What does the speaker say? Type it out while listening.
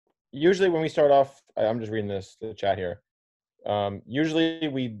usually when we start off, I'm just reading the chat here. Usually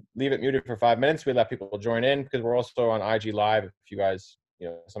we leave it muted for 5 minutes. We let people join in because we're also on IG Live. If you guys,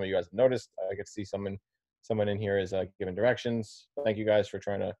 some of you guys have noticed, I get to see someone in here is giving directions. Thank you guys for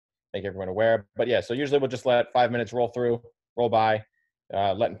trying to make everyone aware. But yeah, so usually we'll just let 5 minutes roll by,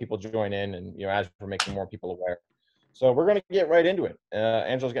 letting people join in, and as we're making more people aware. So we're gonna get right into it.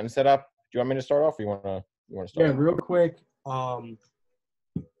 Angela's getting set up. Do you want me to start off, or you want to start? Yeah, real quick. A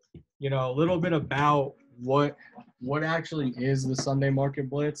little bit about what actually is the Sunday Market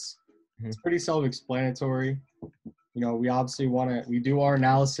Blitz. It's pretty self-explanatory. We obviously we do our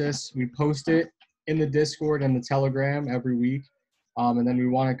analysis. We post it in the Discord and the Telegram every week. And then we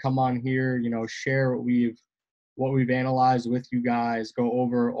want to come on here, share what we've analyzed with you guys, go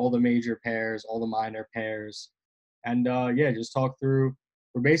over all the major pairs, all the minor pairs, and just talk through.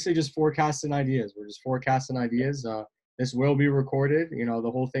 We're basically just forecasting ideas. This will be recorded.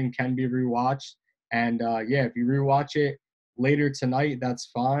 The whole thing can be rewatched. And if you rewatch it later tonight, that's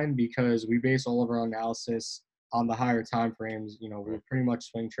fine, because we base all of our analysis on the higher time frames. We're pretty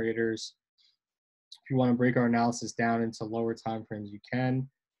much swing traders. If you want to break our analysis down into lower time frames, you can.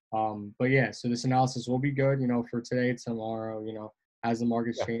 So this analysis will be good, for today, tomorrow, as the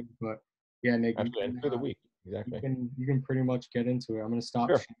markets change. But yeah, Nick, through the week. Exactly. You can pretty much get into it. I'm going to stop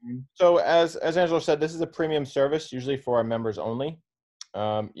sharing. So as Angelo said, this is a premium service, usually for our members only.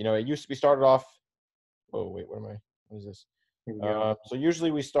 It used to be started off. Oh wait, what is this? So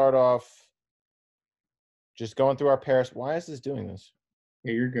usually we start off just going through our pairs. Why is this doing this?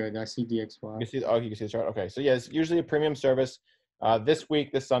 Yeah, you're good. I see DXY. You can see the chart. Okay, so yeah, it's usually a premium service. This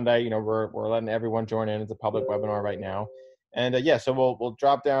Sunday, we're letting everyone join in. It's a public webinar right now, and so we'll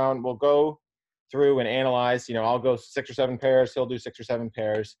drop down. We'll go through and analyze. I'll go 6 or 7 pairs. He'll do 6 or 7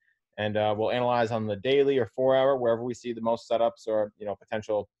 pairs, and we'll analyze on the daily or 4-hour, wherever we see the most setups or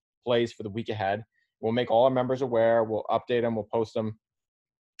potential plays for the week ahead. We'll make all our members aware. We'll update them. We'll post them,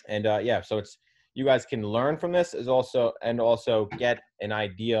 and so it's. You guys can learn from this also get an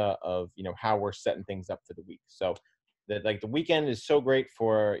idea of how we're setting things up for the week. So that the weekend is so great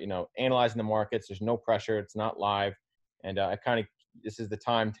for analyzing the markets. There's no pressure. It's not live, and this is the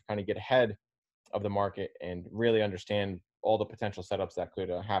time to kind of get ahead of the market and really understand all the potential setups that could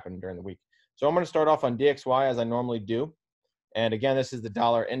happen during the week. So I'm going to start off on DXY as I normally do, and again, this is the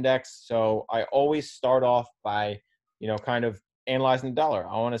dollar index. So I always start off by kind of analyzing the dollar.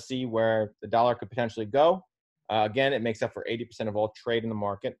 I want to see where the dollar could potentially go. Again, it makes up for 80% of all trade in the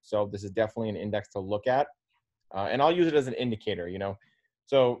market. So this is definitely an index to look at. And I'll use it as an indicator,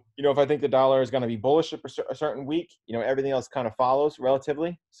 So, if I think the dollar is going to be bullish a certain week, everything else kind of follows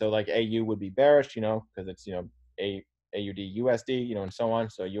relatively. So like AU would be bearish, because it's, AUD, USD, and so on.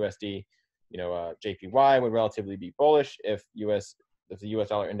 So USD, JPY would relatively be bullish if the US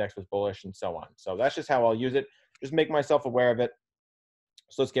dollar index was bullish, and so on. So that's just how I'll use it. Just make myself aware of it.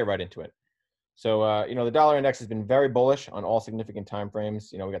 So let's get right into it. So, the dollar index has been very bullish on all significant time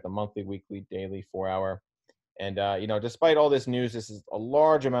frames. We got the monthly, weekly, daily, 4-hour. And, despite all this news, this is a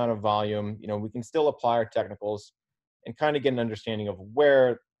large amount of volume. We can still apply our technicals and kind of get an understanding of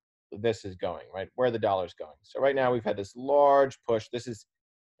where this is going, right? Where the dollar is going. So right now we've had this large push. This is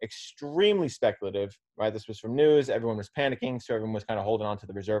extremely speculative, right? This was from news. Everyone was panicking. So everyone was kind of holding on to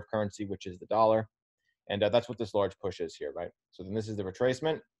the reserve currency, which is the dollar. And that's what this large push is here, right? So then this is the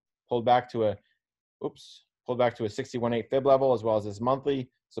retracement, pulled back to a 61.8 fib level, as well as this monthly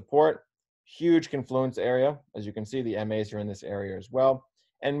support. Huge confluence area. As you can see, the MAs are in this area as well.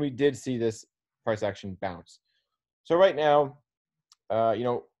 And we did see this price action bounce. So right now,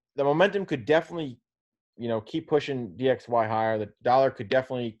 the momentum could definitely, keep pushing DXY higher. The dollar could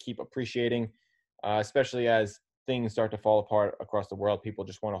definitely keep appreciating, especially as things start to fall apart across the world. People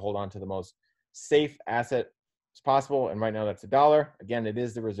just want to hold on to the most safe asset as possible, and right now that's the dollar. Again, it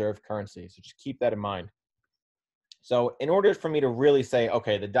is the reserve currency, so just keep that in mind. So in order for me to really say,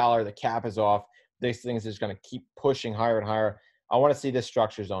 okay, the dollar, the cap is off, this thing is just going to keep pushing higher and higher, I want to see this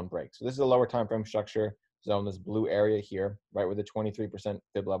structure zone break. So this is a lower time frame structure zone, this blue area here, right where the 23%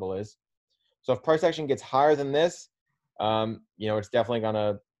 fib level is. So if price action gets higher than this, it's definitely going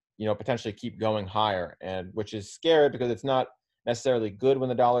to potentially keep going higher, and which is scary because it's not necessarily good when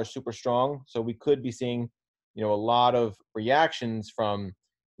the dollar is super strong. So we could be seeing, a lot of reactions from,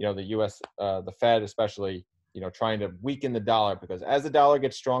 the U.S., the Fed especially, trying to weaken the dollar, because as the dollar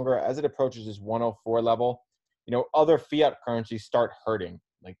gets stronger, as it approaches this 104 level, other fiat currencies start hurting,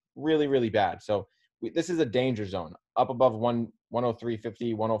 like really, really bad. So this is a danger zone up above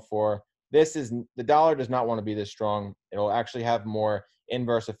 103.50, 104. The dollar does not want to be this strong. It'll actually have more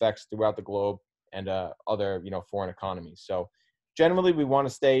inverse effects throughout the globe and other, foreign economies. So generally we want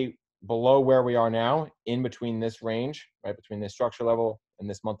to stay below where we are now, in between this range, right, between this structure level and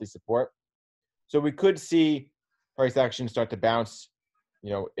this monthly support. So we could see price action start to bounce.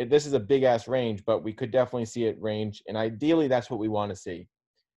 This is a big ass range, but we could definitely see it range, and ideally that's what we want to see.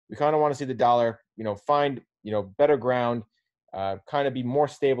 We kind of want to see the dollar, find, better ground, kind of be more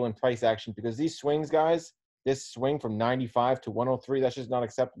stable in price action, because these swings, guys, this swing from 95 to 103, that's just not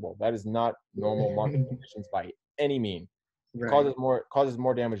acceptable. That is not normal market conditions by any mean. It Right. causes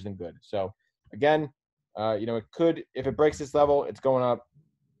more damage than good. So again, it could, if it breaks this level, it's going up,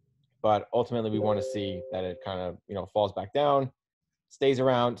 but ultimately we want to see that it kind of, falls back down, stays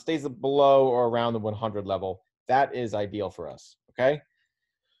below or around the 100 level. That is ideal for us. Okay.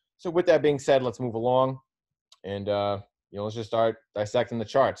 So with that being said, let's move along, and let's just start dissecting the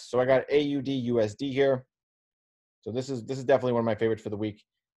charts. So I got AUD USD here. So this is definitely one of my favorites for the week.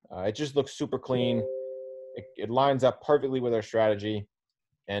 It just looks super clean. It lines up perfectly with our strategy,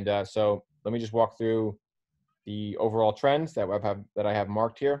 and so let me just walk through the overall trends that I have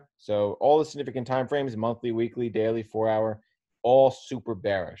marked here. So all the significant time frames, monthly, weekly, daily, 4-hour, all super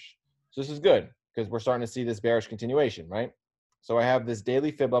bearish. So this is good because we're starting to see this bearish continuation, right? So I have this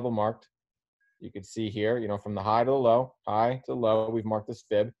daily fib level marked. You can see here, from the high to the low, we've marked this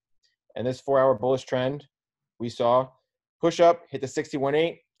fib. And this 4-hour bullish trend, we saw push up, hit the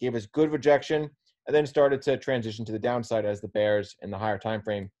 61.8, gave us good rejection, and then started to transition to the downside as the bears in the higher time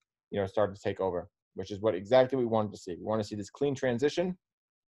frame, started to take over, which is exactly what we wanted to see. We want to see this clean transition,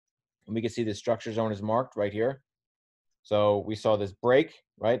 and we can see the structure zone is marked right here. So we saw this break,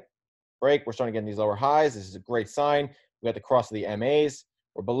 right? Break, we're starting to get these lower highs. This is a great sign. We got the cross of the MAs.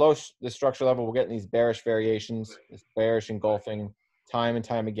 We're below the structure level. We're getting these bearish variations, this bearish engulfing time and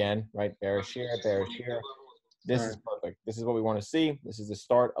time again, right? Bearish here, bearish here. This is perfect. This is what we want to see. This is the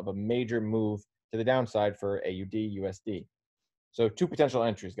start of a major move to the downside for AUD USD. So 2 potential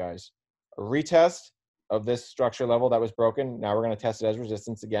entries, guys. A retest of this structure level that was broken. Now we're going to test it as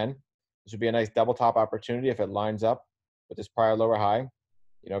resistance again. This would be a nice double top opportunity if it lines up with this prior lower high.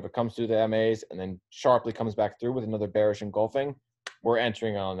 If it comes through the MAs and then sharply comes back through with another bearish engulfing, we're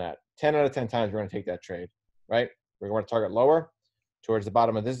entering on that. 10 out of 10 times we're going to take that trade, right? We're going to target lower towards the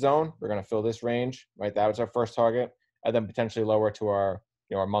bottom of this zone. We're going to fill this range, right? That was our first target, and then potentially lower to our,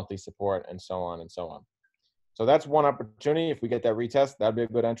 our monthly support, and so on and so on. So that's one opportunity. If we get that retest, that'd be a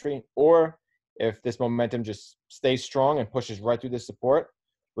good entry. Or if this momentum just stays strong and pushes right through this support,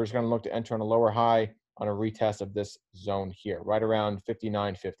 we're just going to look to enter on a lower high on a retest of this zone here, right around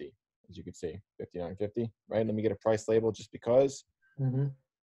 59.50, as you can see, 59.50, right? Let me get a price label just because.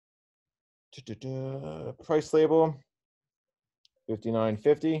 Price label,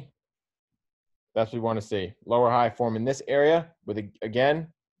 59.50. That's what we want to see. Lower high form in this area. Again,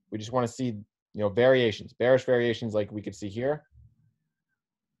 we just want to see, variations, bearish variations like we could see here.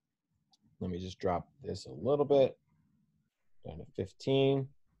 Let me just drop this a little bit down to 15.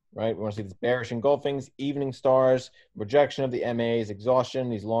 Right, we want to see these bearish engulfings, evening stars, rejection of the MAs, exhaustion,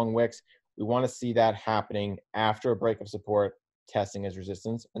 these long wicks. We want to see that happening after a break of support, testing as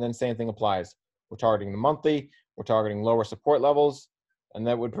resistance. And then same thing applies. We're targeting the monthly, we're targeting lower support levels, and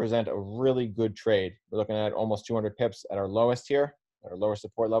that would present a really good trade. We're looking at almost 200 pips at our lowest here, at our lower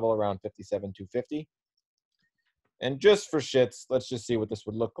support level around 57.250. And just for shits, let's just see what this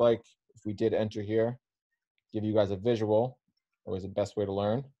would look like if we did enter here. Give you guys a visual. Always the best way to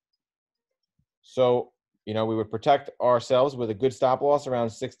learn. So, we would protect ourselves with a good stop loss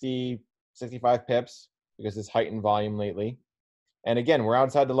around 60, 65 pips because it's heightened volume lately. And again, we're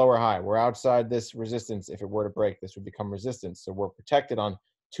outside the lower high. We're outside this resistance. If it were to break, this would become resistance. So we're protected on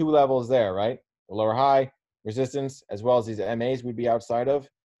 2 levels there, right? The lower high, resistance, as well as these MAs we'd be outside of.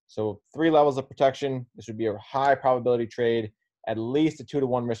 So 3 levels of protection. This would be a high probability trade, at least a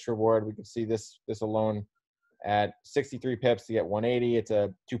 2-to-1 risk reward. We could see this alone at 63 pips to get 180. It's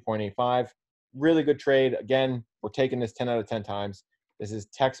a 2.85. Really good trade. Again, we're taking this 10 out of 10 times. This is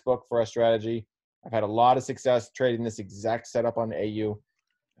textbook for our strategy. I've had a lot of success trading this exact setup on AUD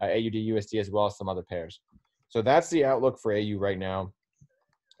USD, as well as some other pairs. So that's the outlook for AU right now.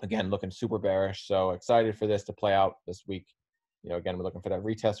 Again, looking super bearish. So excited for this to play out this week. Again, we're looking for that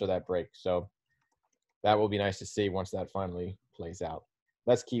retest or that break. So that will be nice to see once that finally plays out.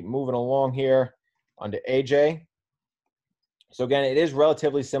 Let's keep moving along here onto AJ. So again, it is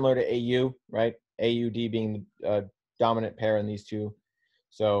relatively similar to AU, right? AUD being the dominant pair in these two.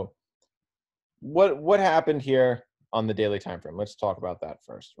 So what happened here on the daily time frame? Let's talk about that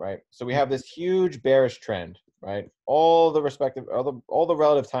first, right? So we have this huge bearish trend, right? All the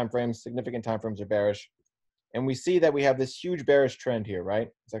relative time frames, significant time frames are bearish. And we see that we have this huge bearish trend here, right?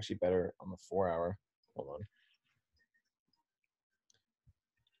 It's actually better on the 4-hour. Hold on.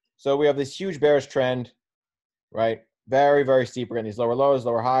 So we have this huge bearish trend, right? Very, very steep. We're getting these lower lows,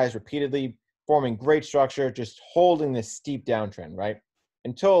 lower highs, repeatedly forming great structure, just holding this steep downtrend, right?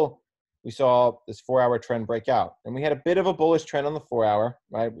 Until we saw this 4-hour trend break out. And we had a bit of a bullish trend on the 4-hour,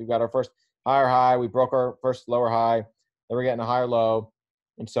 right? We got our first higher high. We broke our first lower high. Then we're getting a higher low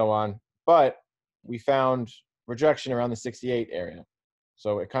and so on. But we found rejection around the 68 area.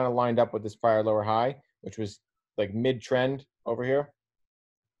 So it kind of lined up with this prior lower high, which was like mid-trend over here,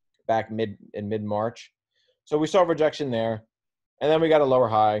 back in mid-March. So we saw rejection there, and then we got a lower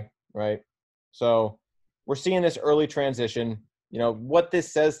high, right? So we're seeing this early transition. You know, what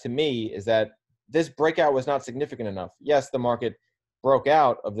this says to me is that this breakout was not significant enough. Yes, the market broke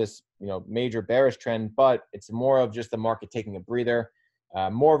out of this, you know, major bearish trend, but it's more of just the market taking a breather,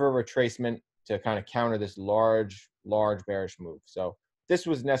 more of a retracement to kind of counter this large bearish move. So this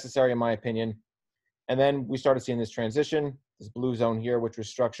was necessary in my opinion. And then we started seeing this transition, this blue zone here, which was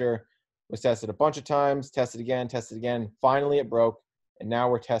structure, was tested a bunch of times, tested again. Finally, it broke, and now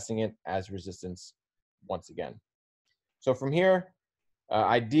we're testing it as resistance once again. So from here,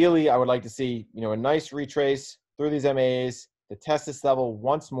 ideally, I would like to see, you know, a nice retrace through these MAs to test this level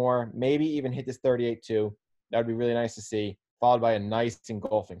once more, maybe even hit this 38.2. That would be really nice to see, followed by a nice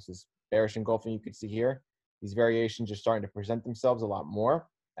engulfing. So this bearish engulfing you can see here. These variations are starting to present themselves a lot more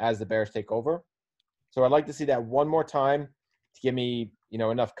as the bears take over. So I'd like to see that one more time to give me, you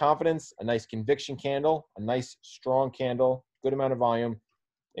know, enough confidence, a nice conviction candle, a nice strong candle, good amount of volume,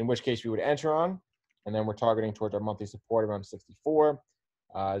 in which case we would enter on. And then we're targeting towards our monthly support around 64.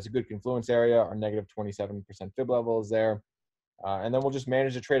 It's a good confluence area. Our negative 27% fib level is there. And then we'll just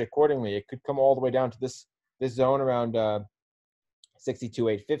manage the trade accordingly. It could come all the way down to this zone around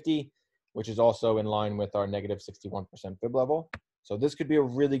 62,850, which is also in line with our negative 61% fib level. So this could be a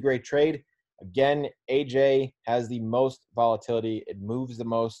really great trade. Again, AJ has the most volatility. It moves the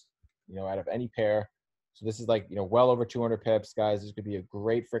most, you know, out of any pair. So this is like, you know, well over 200 pips, guys. This could be a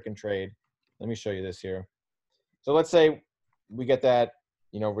great freaking trade. Let me show you this here. So let's say we get that,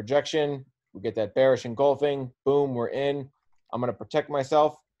 you know, rejection. We get that bearish engulfing. Boom, we're in. I'm going to protect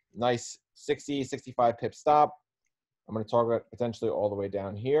myself. Nice 60, 65 pip stop. I'm going to target potentially all the way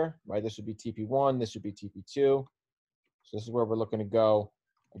down here, right? This would be TP1. This would be TP2. So this is where we're looking to go.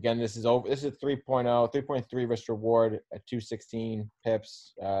 Again, this is over. This is 3.0, 3.3 risk reward at 216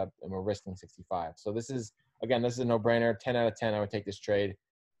 pips, and we're risking 65. So this is, again, this is a no-brainer. 10 out of 10, I would take this trade.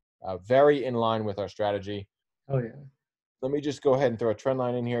 Very in line with our strategy. Oh yeah. Let me just go ahead and throw a trend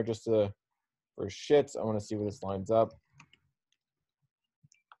line in here just for shits. I want to see where this lines up.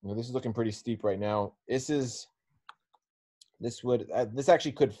 You know, this is looking pretty steep right now. This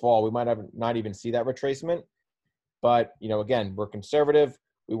actually could fall. We might have not even see that retracement. But, you know, again, we're conservative.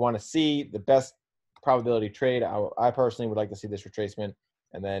 We want to see the best probability trade. I personally would like to see this retracement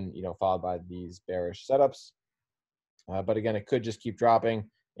and then, you know, followed by these bearish setups. But again, it could just keep dropping,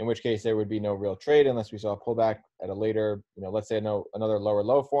 in which case there would be no real trade unless we saw a pullback at a later, you know, let's say another lower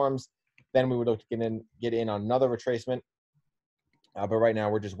low forms. Then we would look to get in on another retracement. But right now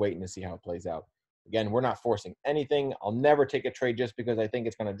we're just waiting to see how it plays out. Again, we're not forcing anything. I'll never take a trade just because I think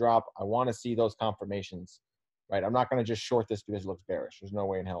it's going to drop. I want to see those confirmations. Right, I'm not going to just short this because it looks bearish. There's no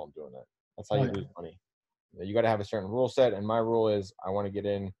way in hell I'm doing that. That's how you lose money. You got to have a certain rule set, and my rule is I want to get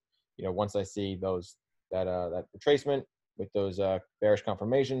in, you know, once I see that retracement with those bearish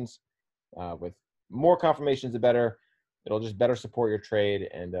confirmations. With more confirmations, the better. It'll just better support your trade,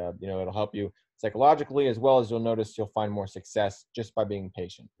 and you know, it'll help you psychologically as well as you'll notice you'll find more success just by being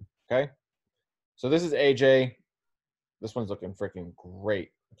patient. Okay, so this is AJ. This one's looking freaking great.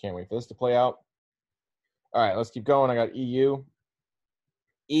 I can't wait for this to play out. All right, let's keep going. I got EU.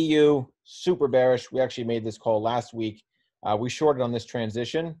 EU, super bearish. We actually made this call last week. We shorted on this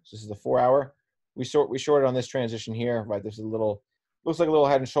transition. So this is the 4-hour. We shorted on this transition here, right? This is looks like a little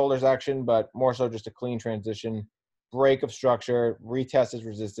head and shoulders action, but more so just a clean transition. Break of structure, retest as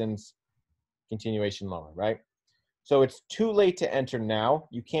resistance, continuation lower, right? So it's too late to enter now.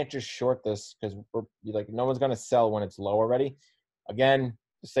 You can't just short this because no one's going to sell when it's low already. Again,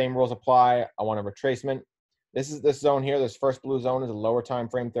 the same rules apply. I want a retracement. This zone here, this first blue zone is a lower time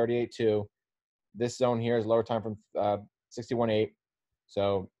frame 38.2. This zone here is lower time from 61.8.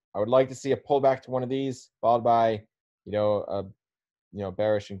 So I would like to see a pullback to one of these, followed by,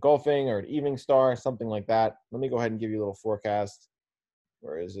 bearish engulfing or an evening star, something like that. Let me go ahead and give you a little forecast.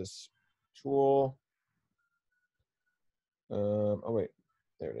 Where is this tool? Oh wait,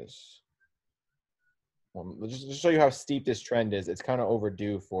 there it is. Well, just to show you how steep this trend is, it's kind of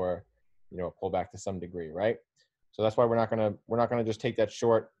overdue for, a pullback to some degree, right? So that's why we're not gonna just take that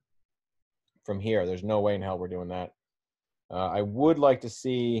short from here. There's no way in hell we're doing that. I would like to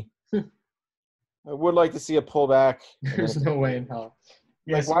see a pullback. There's no way in hell.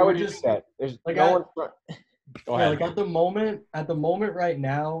 Yeah, Like, see, why we're would you do just that? There's like no one. Go yeah, ahead. like at the moment right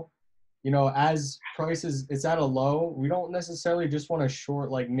now, you know, as prices it's at a low, we don't necessarily just want to short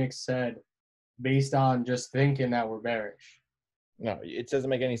like Nick said, based on just thinking that we're bearish. No, it doesn't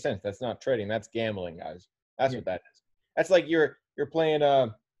make any sense. That's not trading. That's gambling, guys. That's Yeah. what that is. That's like you're playing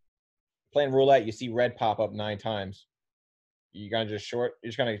roulette. You see red pop up 9 times. You gotta just short. You're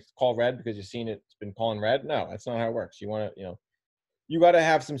just gonna call red because you've seen it's been calling red. No, that's not how it works. You want to, you got to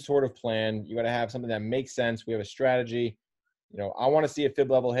have some sort of plan. You got to have something that makes sense. We have a strategy. I want to see a fib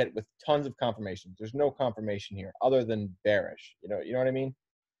level hit with tons of confirmations. There's no confirmation here other than bearish. You know what I mean?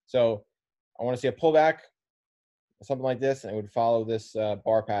 So I want to see a pullback, something like this, and it would follow this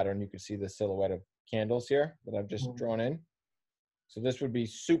bar pattern. You can see the silhouette of candles here that I've just drawn in. So this would be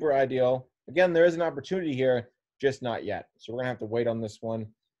super ideal. Again, there is an opportunity here, just not yet. So we're gonna have to wait on this one.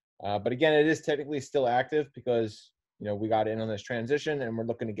 But again, it is technically still active because we got in on this transition and we're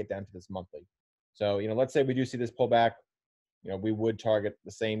looking to get down to this monthly. So let's say we do see this pullback. We would target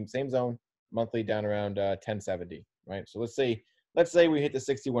the same zone monthly down around 1070, right? So let's say we hit the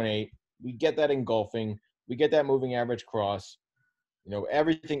 61.8, we get that engulfing, we get that moving average cross.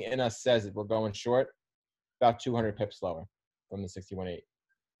 Everything in us says that we're going short, about 200 pips lower from the 61.8.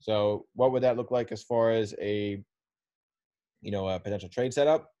 So what would that look like as far as a potential trade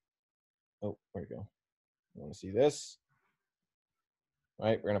setup? Oh, where'd it go? I want to see this. All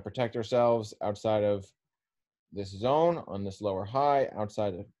right, we're going to protect ourselves outside of this zone on this lower high,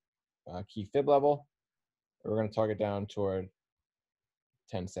 outside of key fib level. We're going to target down toward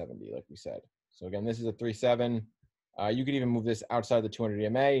 1070, like we said. So again, this is a 3.7. You could even move this outside the 200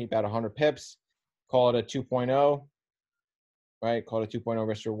 EMA, about 100 pips. Call it a 2.0, right? Call it a 2.0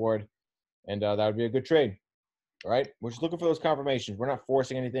 risk reward, and that would be a good trade. All right, we're just looking for those confirmations. We're not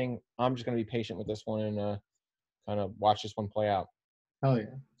forcing anything. I'm just going to be patient with this one and kind of watch this one play out. Hell yeah.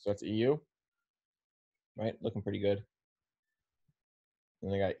 So that's EU, right? Looking pretty good.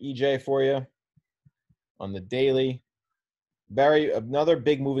 And I got EJ for you on the daily. Another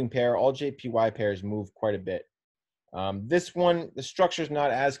big moving pair. All JPY pairs move quite a bit. This one, the structure is not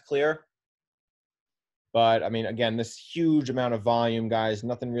as clear. But, I mean, again, this huge amount of volume, guys,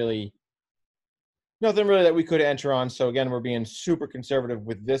 nothing really that we could enter on. So, again, we're being super conservative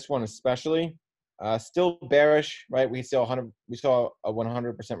with this one especially. Still bearish, right? We saw a 100%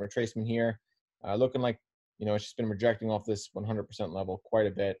 retracement here. Looking like, it's just been rejecting off this 100% level quite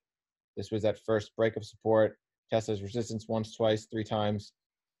a bit. This was that first break of support. Tesla's resistance once, twice, 3 times.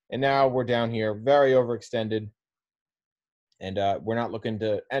 And now we're down here, very overextended. And we're not looking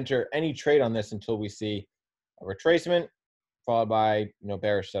to enter any trade on this until we see a retracement followed by,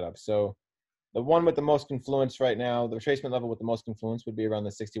 bearish setup. So the one with the most confluence right now, the retracement level with the most confluence would be around the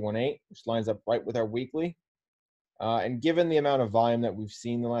 61.8, which lines up right with our weekly. And given the amount of volume that we've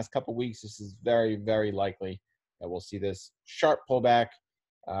seen the last couple of weeks, this is very, very likely that we'll see this sharp pullback.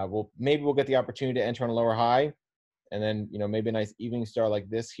 Maybe we'll get the opportunity to enter on a lower high, and then maybe a nice evening star like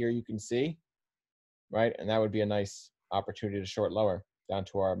this here you can see, right? And that would be a nice opportunity to short lower down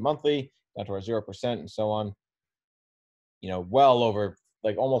to our monthly, down to our 0%, and so on. Well over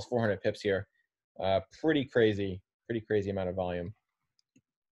like almost 400 pips here. Pretty crazy amount of volume.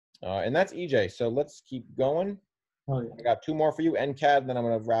 And that's EJ. So let's keep going. Oh, yeah. I got 2 more for you, NCAD, and then I'm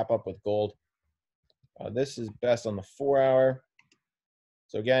going to wrap up with gold. This is best on the 4-hour.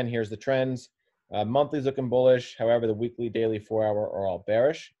 So again, here's the trends. Monthly's looking bullish. However, the weekly, daily, 4-hour are all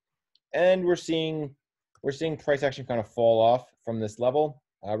bearish. And we're seeing price action kind of fall off from this level.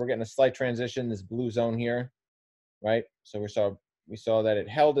 We're getting a slight transition, this blue zone here, right? So we saw that it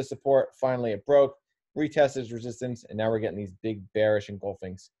held the support. Finally, it broke, retested resistance, and now we're getting these big bearish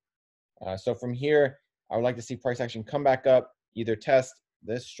engulfings. So from here, I would like to see price action come back up, either test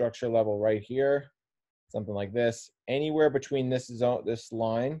this structure level right here, something like this, anywhere between this zone, this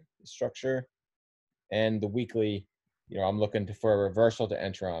line, the structure, and the weekly. I'm looking for a reversal to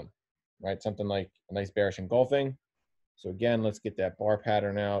enter on, right? Something like a nice bearish engulfing. So again, let's get that bar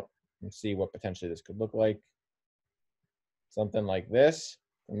pattern out and see what potentially this could look like. Something like this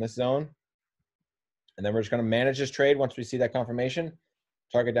from this zone. And then we're just going to manage this trade once we see that confirmation.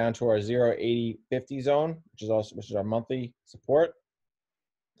 Target down to our 0.8050 zone, which is our monthly support.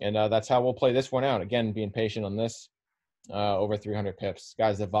 And that's how we'll play this one out. Again, being patient on this, over 300 pips.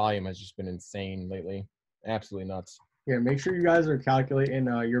 Guys, the volume has just been insane lately. Absolutely nuts. Yeah, make sure you guys are calculating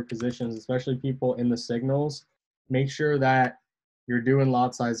your positions, especially people in the signals. Make sure that you're doing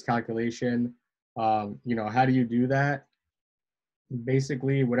lot size calculation. How do you do that?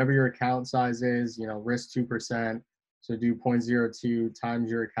 Basically, whatever your account size is, risk 2%, So do 0.02 times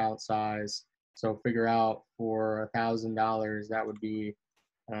your account size. So figure out for $1,000 that would be,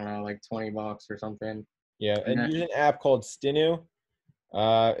 I don't know, like 20 bucks or something. Yeah, And and then, use an app called Stinu.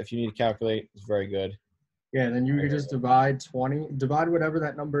 If you need to calculate, it's very good. yeah, then you could just divide whatever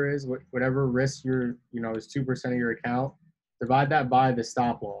that number is, whatever risk is 2% of your account. Divide that by the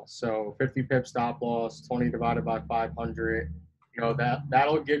stop loss. So 50 pip stop loss, 20 divided by 500.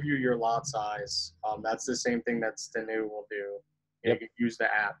 That'll give you your lot size. That's the same thing that Stenu will do. You Yep. can use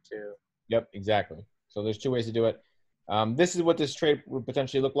the app too. Yep, exactly. So there's two ways to do it. This is what this trade would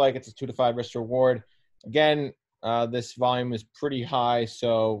potentially look like. It's a 2 to 5 risk to reward. Again, this volume is pretty high,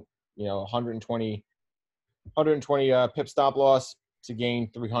 so 120 pip stop loss to gain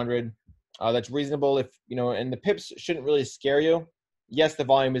 300. That's reasonable if and the pips shouldn't really scare you. Yes, the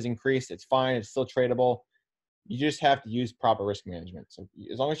volume is increased. It's fine. It's still tradable. You just have to use proper risk management. So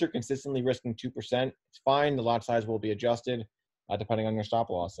as long as you're consistently risking 2%, it's fine. The lot size will be adjusted depending on your stop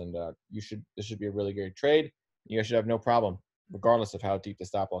loss, and this should be a really great trade. You guys should have no problem, regardless of how deep the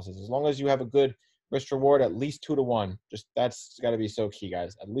stop loss is. As long as you have a good risk reward, at least 2 to 1. That's got to be so key,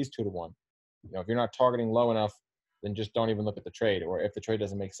 guys. At least 2 to 1. If you're not targeting low enough, then just don't even look at the trade. Or if the trade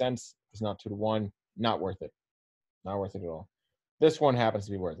doesn't make sense, it's not 2 to 1, not worth it. Not worth it at all. This one happens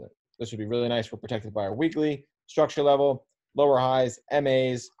to be worth it. This would be really nice. We're protected by our weekly structure level, lower highs,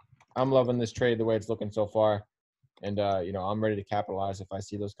 MAs. I'm loving this trade the way it's looking so far. And, I'm ready to capitalize if I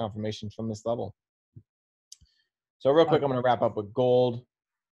see those confirmations from this level. So real quick, I'm going to wrap up with gold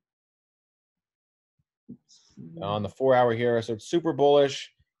on the 4-hour here. So it's super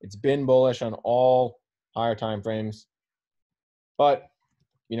bullish. It's been bullish on all higher time frames. But,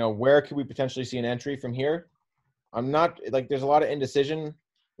 where could we potentially see an entry from here? I'm not there's a lot of indecision,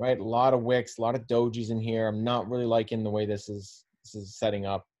 right? A lot of wicks, a lot of dojis in here. I'm not really liking the way this is setting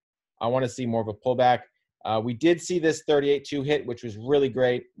up. I want to see more of a pullback. We did see this 38.2 hit, which was really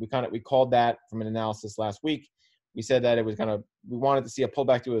great. We called that from an analysis last week. We said that we wanted to see a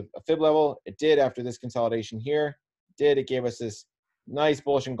pullback to a fib level. It did after this consolidation here. It gave us this nice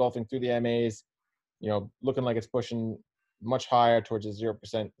bullish engulfing through the MAs, looking like it's pushing much higher towards the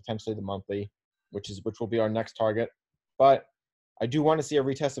 0%, potentially the monthly, which will be our next target. But I do want to see a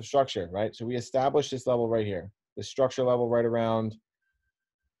retest of structure, right? So we established this level right here, the structure level right around,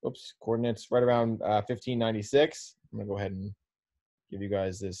 coordinates right around 1596. I'm going to go ahead and give you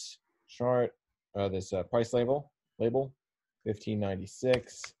guys this chart, this price label,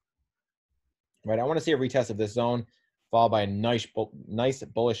 1596. Right, I want to see a retest of this zone, followed by a nice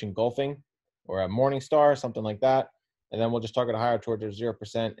bullish engulfing or a morning star, something like that. And then we'll just target higher towards our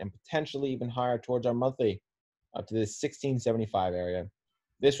 0% and potentially even higher towards our monthly up to this 1675 area.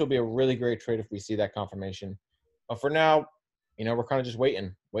 This will be a really great trade if we see that confirmation. But for now, we're kind of just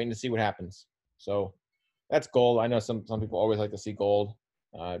waiting to see what happens. So that's gold. I know some people always like to see gold,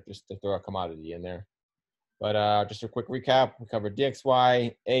 just to throw a commodity in there. But just a quick recap, we covered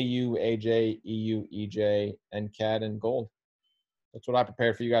DXY, AU, AJ, EU, EJ, and CAD and gold. That's what I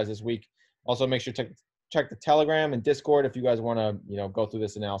prepared for you guys this week. Also, make sure to check the Telegram and Discord if you guys want to, go through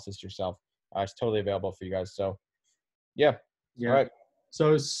this analysis yourself. It's totally available for you guys. So, yeah. All right.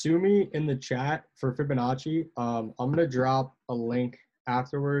 So sue me in the chat for Fibonacci. I'm gonna drop a link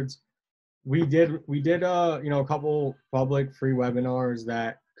afterwards. We did a couple public free webinars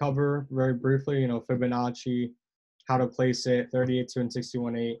that cover very briefly, Fibonacci, how to place it, 38.2 and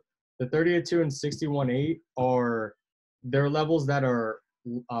 61.8. The 38.2 and 61.8 are they're levels that are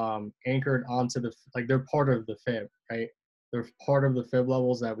anchored onto they're part of the fib, right? They're part of the fib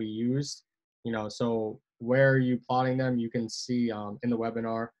levels that we used, so where are you plotting them? You can see in the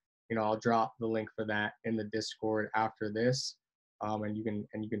webinar. I'll drop the link for that in the Discord after this, and you can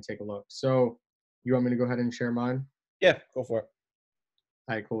take a look. So, you want me to go ahead and share mine? Yeah, go for it.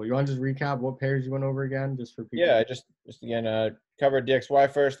 All right, cool. You want to just recap what pairs you went over again, just for people? Yeah, just again covered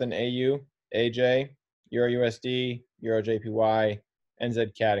DXY first, then AU, AJ, Euro USD, Euro JPY,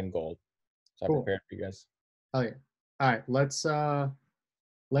 NZ CAD, and gold. So cool. I prepared for you guys. Oh yeah. All right, let's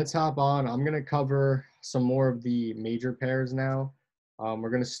hop on. I'm gonna cover some more of the major pairs now. We're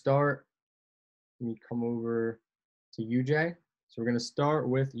gonna start. Let me come over to UJ. So we're gonna start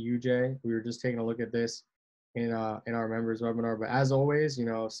with UJ. We were just taking a look at this in our members webinar, but as always,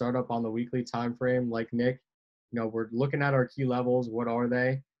 start up on the weekly time frame. Like Nick, we're looking at our key levels. What are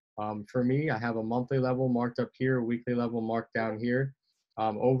they? For me, I have a monthly level marked up here, weekly level marked down here.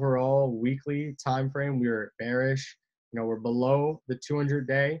 Overall, weekly time frame, we are bearish. We're below the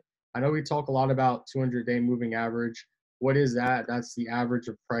 200-day. I know we talk a lot about 200-day moving average. What is that? That's the average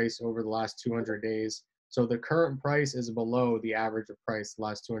of price over the last 200 days. So the current price is below the average of price the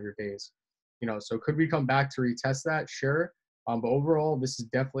last 200 days. So could we come back to retest that? Sure. But overall, this is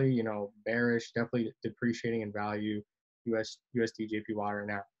definitely, bearish, definitely depreciating in value, USD JPY right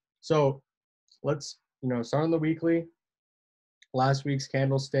now. So let's, start on the weekly. Last week's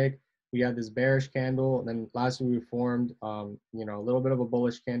candlestick, we had this bearish candle, and then last week we formed, a little bit of a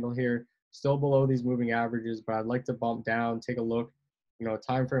bullish candle here, still below these moving averages, but I'd like to bump down, take a look,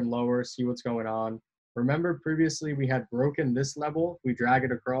 time frame lower, see what's going on. Remember previously we had broken this level, we drag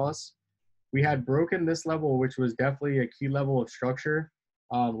it across. We had broken this level, which was definitely a key level of structure.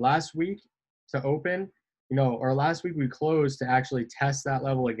 Last week to open, or last week we closed to actually test that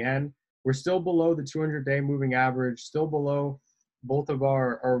level again. We're still below the 200-day moving average, still below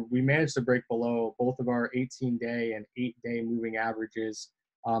we managed to break below both of our 18-day and 8-day moving averages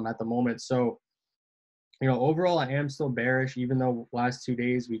at the moment. So, overall, I am still bearish, even though last 2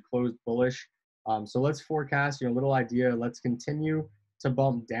 days we closed bullish. So let's forecast, little idea. Let's continue to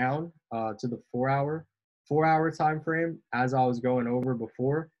bump down to the 4-hour. 4-hour time frame, as I was going over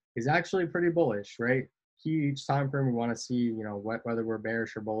before, is actually pretty bullish, right? Key each time frame we want to see, whether we're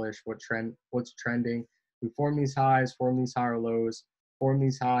bearish or bullish, what's trending. We form these highs, form these higher lows, form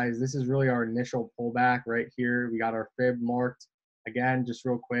these highs. This is really our initial pullback right here. We got our fib marked. Again, just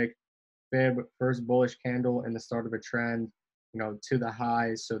real quick, fib, first bullish candle in the start of a trend, to the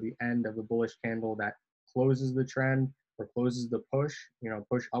highs. So the end of the bullish candle that closes the trend or closes the push,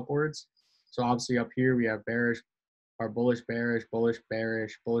 push upwards. So obviously up here we have bearish, our bullish, bearish, bullish,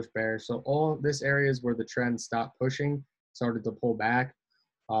 bearish, bullish, bearish. So all this areas where the trend stopped pushing, started to pull back.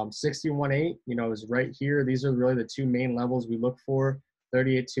 61.8, is right here. These are really the two main levels we look for,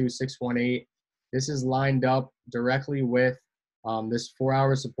 38.2, 618. This is lined up directly with this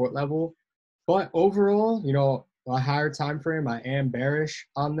 4-hour support level. But overall, a higher time frame, I am bearish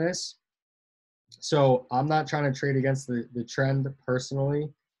on this. So I'm not trying to trade against the trend personally.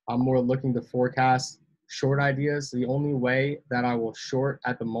 I'm more looking to forecast short ideas. The only way that I will short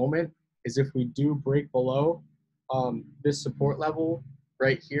at the moment is if we do break below this support level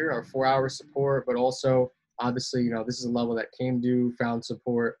right here, our 4-hour support, but also obviously, this is a level that came to, found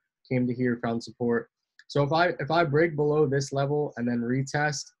support, came to here, found support. So if I break below this level and then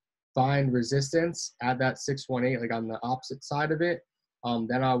retest, find resistance at that 618, like on the opposite side of it,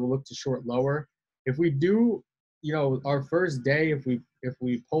 then I will look to short lower. If we do, our first day, if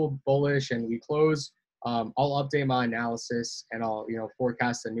we pull bullish and we close, I'll update my analysis and I'll,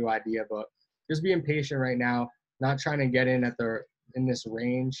 forecast a new idea, but just being patient right now, not trying to get in in this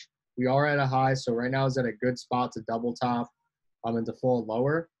range. We are at a high, so right now is at a good spot to double top and to fall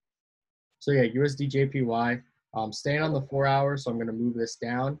lower. So yeah, USD JPY, staying on the 4-hour, so I'm going to move this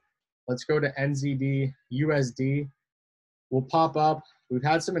down. Let's go to NZD USD. We'll pop up. We've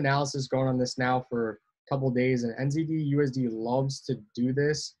had some analysis going on this now for a couple days, and NZD USD loves to do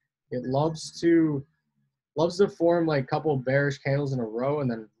this. It loves to form like a couple of bearish candles in a row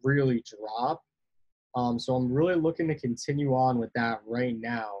and then really drop. So I'm really looking to continue on with that right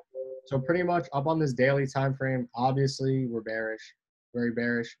now. So pretty much up on this daily time frame, obviously we're bearish, very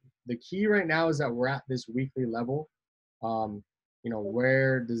bearish. The key right now is that we're at this weekly level.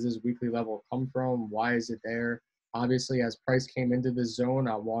 Where does this weekly level come from? Why is it there? Obviously, as price came into this zone,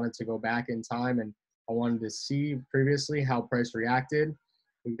 I wanted to go back in time and I wanted to see previously how price reacted.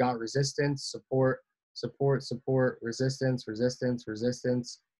 We've got resistance, support, support, support, resistance, resistance,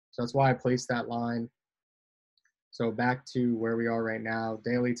 resistance. So that's why I placed that line. So back to where we are right now,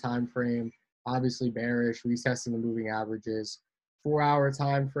 daily time frame, obviously bearish, retesting the moving averages. 4-hour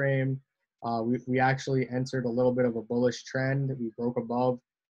time frame, we actually entered a little bit of a bullish trend. We broke above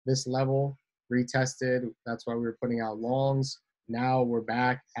this level, retested. That's why we were putting out longs. Now we're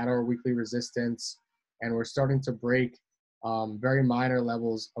back at our weekly resistance, and we're starting to break very minor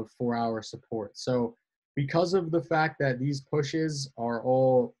levels of 4-hour support. So because of the fact that these pushes are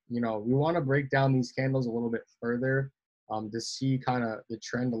all, we want to break down these candles a little bit further to see kind of the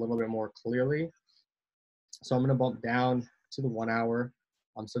trend a little bit more clearly. So I'm going to bump down to the 1-hour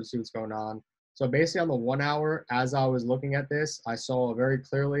so to see what's going on. So basically on the 1-hour, as I was looking at this, I saw very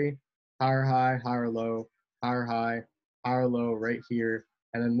clearly higher high, higher low, higher high, higher low right here.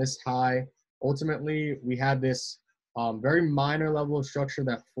 And then this high, ultimately we had this very minor level of structure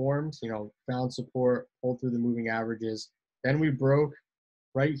that formed, found support, pulled through the moving averages. Then we broke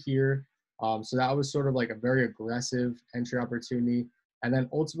right here. So that was sort of like a very aggressive entry opportunity. And then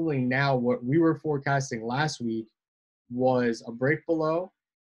ultimately now what we were forecasting last week was a break below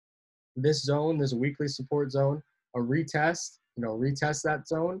this zone, this weekly support zone, a retest, retest that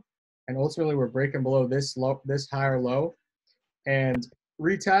zone. And ultimately we're breaking below this low, this higher low, and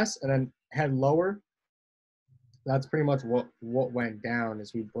retest and then head lower. That's pretty much what went down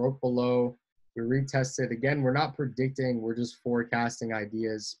is we broke below We retested again. We're not predicting. We're just forecasting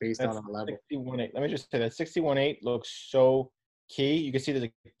ideas based on That's our level. 61.8. Let me just say that 61.8 looks so key. You can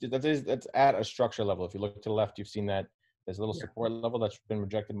see that's at a structure level. If you look to the left, you've seen that there's a little Yeah. support level that's been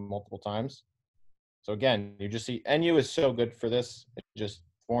rejected multiple times. So again, you just see NU is so good for this. It just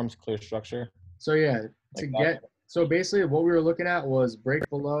forms clear structure So yeah, like that. so basically what we were looking at was break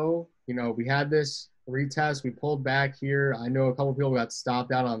below. You know, we had this retest. We pulled back here. I know a couple people got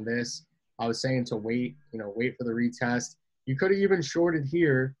stopped out on this. I was saying to wait. You know, wait for the retest. You could have even shorted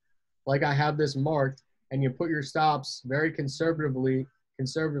here, like I have this marked, and you put your stops very conservatively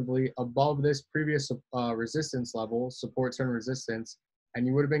above this previous resistance level, support turn resistance, and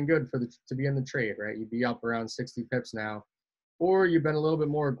you would have been good for to be in the trade, right? You'd be up around 60 pips now. Or you've been a little bit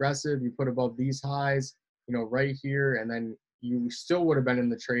more aggressive. You put above these highs, you know, right here, and then you still would have been in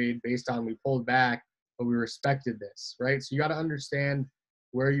the trade based on we pulled back, but we respected this, right? So you got to understand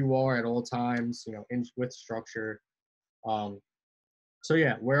where you are at all times, you know, with structure. Um, so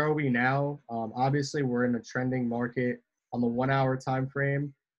yeah, where are we now? Obviously, we're in a trending market on the 1 hour time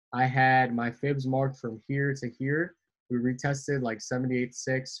frame. I had my fibs marked from here to here. We retested like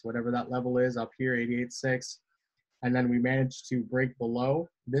 78.6, whatever that level is up here, 88.6. And then we managed to break below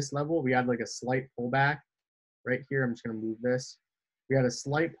this level. We had like a slight pullback right here. I'm just going to move this. We had a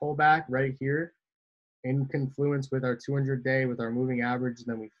slight pullback right here in confluence with our 200-day, with our moving average, and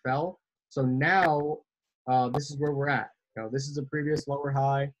then we fell. So now this is where we're at. You know, this is a previous lower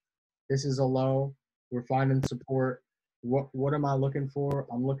high. This is a low. We're finding support. What am I looking for?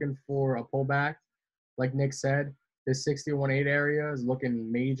 I'm looking for a pullback. Like Nick said, this 61.8 area is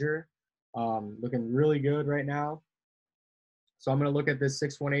looking major, looking really good right now. So I'm going to look at this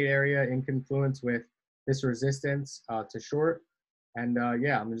 618 area in confluence with this resistance to short. And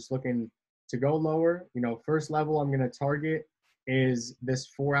yeah, I'm just looking to go lower. You know, first level I'm going to target is this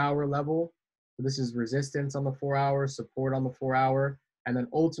 4 hour level. So this is resistance on the 4 hour, support on the 4 hour. And then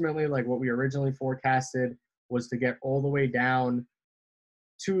ultimately, like what we originally forecasted was to get all the way down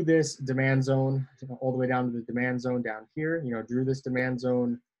to this demand zone, all the way down to the demand zone down here. You know, drew this demand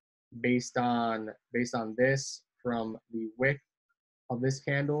zone based on this from the wick of this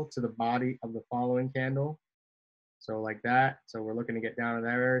candle to the body of the following candle. So like that. So we're looking to get down in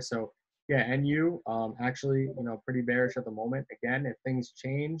that area. So yeah, NU actually, you know, pretty bearish at the moment. Again, if things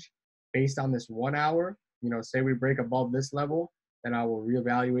change based on this 1 hour, you know, say we break above this level, then I will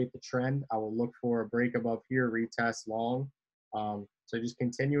reevaluate the trend. I will look for a break above here, retest long. So just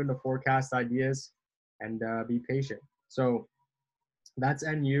continuing to forecast ideas and be patient. So that's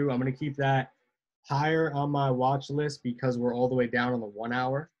NU. I'm going to keep that higher on my watch list because we're all the way down on the 1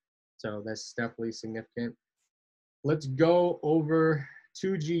 hour. So that's definitely significant. Let's go over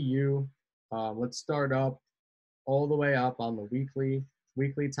to GU. Let's start up all the way up on the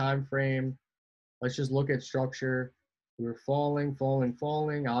weekly time frame. Let's just look at structure. We were falling,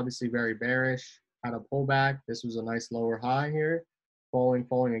 obviously very bearish. Had a pullback. This was a nice lower high here.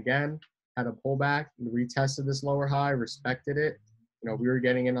 Falling again. Had a pullback. We retested this lower high, respected it. You know, we were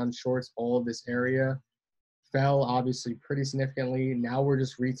getting in on shorts all of this area. Fell obviously pretty significantly. Now we're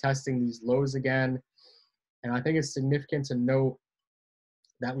just retesting these lows again. And I think it's significant to note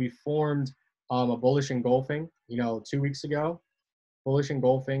that we formed a bullish engulfing, you know, 2 weeks ago. Bullish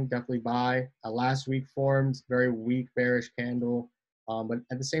engulfing, definitely buy. Last week formed very weak bearish candle. But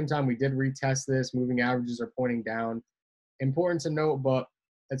at the same time, we did retest this. Moving averages are pointing down. Important to note, but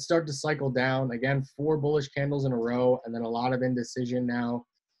let's start to cycle down. Again, 4 bullish candles in a row, and then a lot of indecision now.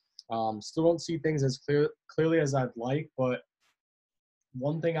 Still don't see things as clearly as I'd like, but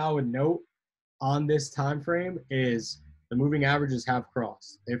one thing I would note on this time frame is the moving averages have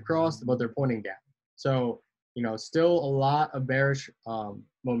crossed. They've crossed, but they're pointing down. So, you know, still a lot of bearish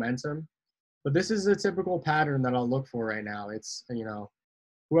momentum. But this is a typical pattern that I'll look for right now. It's, you know,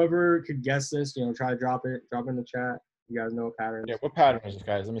 whoever could guess this, you know, try to drop in the chat. You guys know what patterns. Yeah, what pattern is this,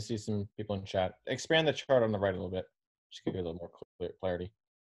 guys? Let me see some people in chat. Expand the chart on the right a little bit. Just give you a little more clarity.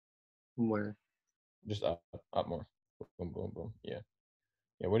 Where? Just up more. Boom, boom, boom. Yeah.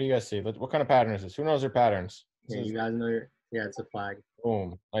 Yeah, what do you guys see? What kind of pattern is this? Who knows their patterns? Yeah, you guys know yeah, it's a flag.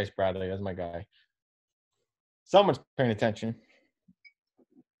 Boom. Nice, Bradley. That's my guy. Someone's paying attention.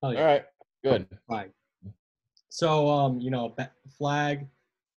 Oh, yeah. All right. Good. Flag. So, you know, flag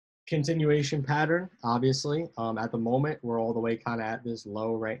continuation pattern, obviously. At the moment, we're all the way kind of at this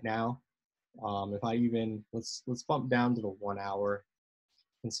low right now. If I even, let's bump down to the 1 hour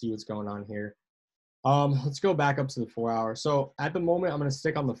and see what's going on here. Let's go back up to the 4 hour. So at the moment, I'm going to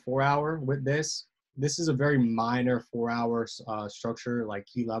stick on the 4 hour with this. This is a very minor 4 hour structure, like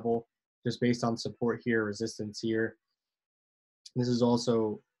key level, just based on support here, resistance here. This is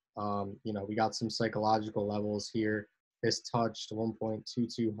also You know, we got some psychological levels here. This touched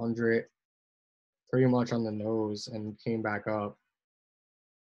 1.2200 pretty much on the nose and came back up.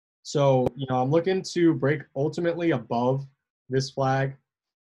 So, you know, I'm looking to break ultimately above this flag,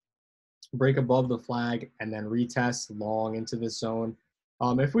 break above the flag, and then retest long into this zone.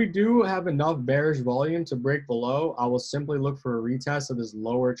 If we do have enough bearish volume to break below, I will simply look for a retest of this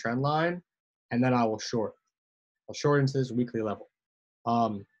lower trend line, and then I will short. I'll short into this weekly level.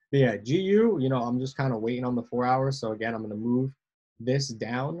 But yeah, GU, you know, I'm just kind of waiting on the 4 hours. So again, I'm going to move this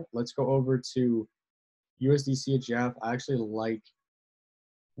down. Let's go over to USD CHF. I actually like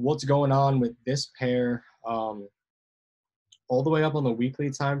what's going on with this pair all the way up on the weekly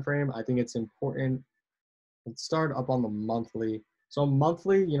time frame. I think it's important. Let's start up on the monthly. So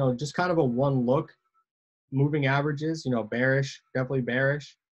monthly, you know, just kind of a one look. Moving averages, you know, bearish, definitely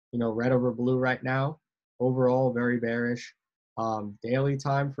bearish. You know, red over blue right now. Overall, very bearish. Daily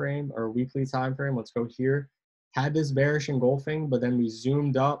time frame or weekly time frame. Let's go here. Had this bearish engulfing, but then we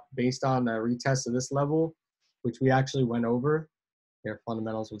zoomed up based on a retest of this level, which we actually went over. Yeah,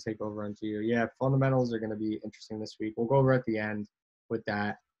 fundamentals will take over on GU. Yeah, fundamentals are going to be interesting this week. We'll go over at the end with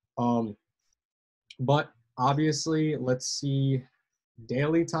that. But obviously, let's see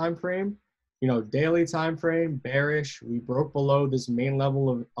daily time frame. You know, daily time frame, bearish. We broke below this main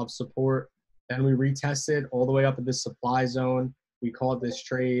level of support. Then we retested all the way up at this supply zone. We called this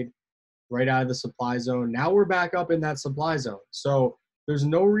trade right out of the supply zone. Now we're back up in that supply zone. So there's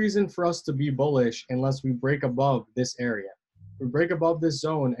no reason for us to be bullish unless we break above this area. We break above this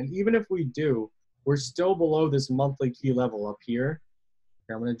zone, and even if we do, we're still below this monthly key level up here.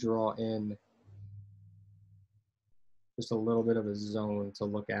 Okay, I'm going to draw in just a little bit of a zone to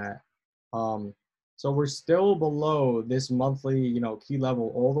look at. So we're still below this monthly, you know, key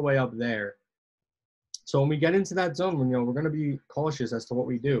level all the way up there. So when we get into that zone, you know, we're going to be cautious as to what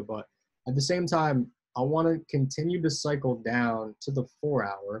we do. But at the same time, I want to continue to cycle down to the 4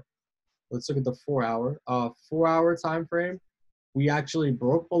 hour. Let's look at the 4 hour. 4 hour time frame. We actually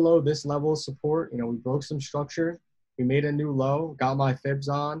broke below this level of support. You know, we broke some structure. We made a new low, got my fibs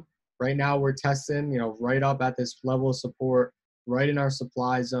on. Right now we're testing, you know, right up at this level of support, right in our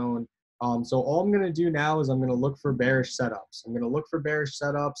supply zone. So all I'm going to do now is I'm going to look for bearish setups. I'm going to look for bearish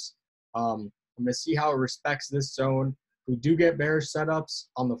setups. I'm going to see how it respects this zone. If we do get bearish setups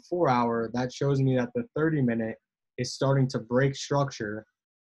on the 4 hour, that shows me that the 30-minute is starting to break structure,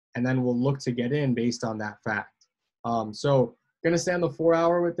 and then we'll look to get in based on that fact. So going to stay on the 4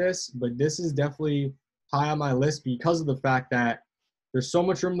 hour with this, but this is definitely high on my list because of the fact that there's so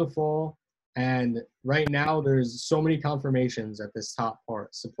much room to fall. And right now there's so many confirmations at this top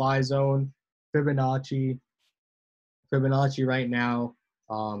part. Supply zone, Fibonacci right now,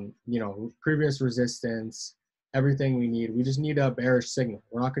 you know, previous resistance, everything we need. We just need a bearish signal.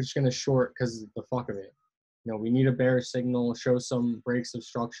 We're not just going to short because of the fuck of it. You know, we need a bearish signal, show some breaks of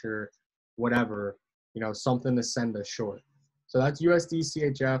structure, whatever, you know, something to send us short. So that's USD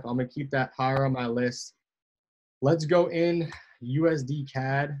CHF. I'm going to keep that higher on my list. Let's go in USD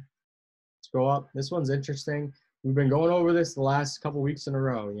CAD. Let's go up. This one's interesting. We've been going over this the last couple weeks in a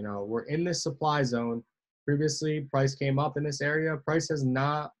row. You know, we're in this supply zone. Previously, price came up in this area. Price has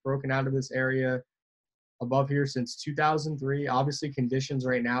not broken out of this area above here since 2003. Obviously, conditions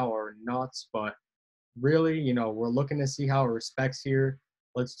right now are nuts, but really, you know, we're looking to see how it respects here.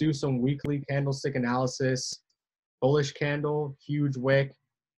 Let's do some weekly candlestick analysis. Bullish candle, huge wick.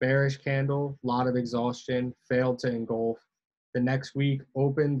 Bearish candle, lot of exhaustion, failed to engulf. The next week,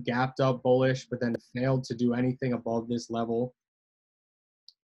 opened, gapped up bullish, but then failed to do anything above this level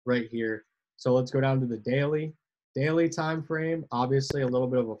right here. So let's go down to the daily. Daily time frame, obviously a little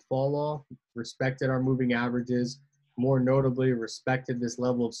bit of a fall off, respected our moving averages, more notably respected this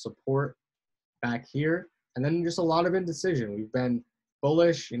level of support back here. And then just a lot of indecision. We've been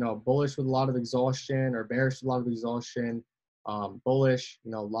bullish, you know, bullish with a lot of exhaustion, or bearish with a lot of exhaustion, bullish,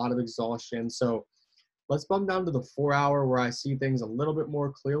 you know, a lot of exhaustion. So let's bump down to the 4 hour where I see things a little bit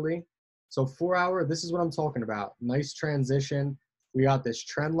more clearly. So 4 hour, this is what I'm talking about. Nice transition. We got this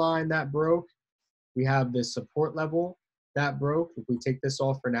trend line that broke. We have this support level that broke. If we take this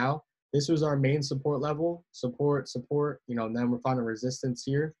off for now, this was our main support level, support, you know, and then we're finding resistance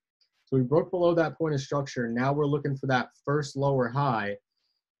here. So we broke below that point of structure. Now we're looking for that first lower high.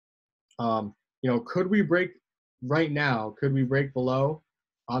 You know, could we break right now? Could we break below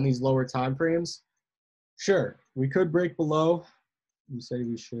on these lower time frames? Sure, we could break below. You say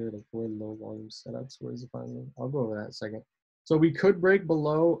we should avoid low volume setups. Where's the final? I'll go over that in a second. So we could break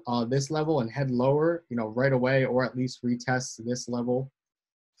below this level and head lower, you know, right away, or at least retest this level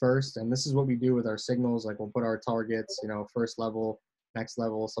first. And this is what we do with our signals. Like we'll put our targets, you know, first level, next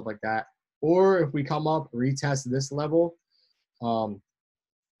level, stuff like that. Or if we come up, retest this level,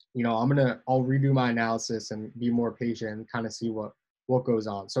 you know, I'll redo my analysis and be more patient and kind of see what goes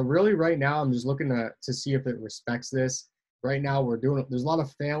on. So really right now, I'm just looking to see if it respects this. Right now there's a lot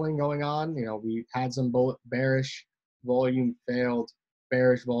of failing going on. You know, we had some bearish volume failed,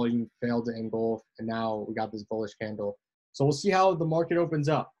 bearish volume failed to engulf, and now we got this bullish candle. So we'll see how the market opens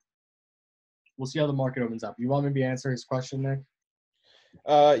up. We'll see how the market opens up. You want me to answer his question, Nick?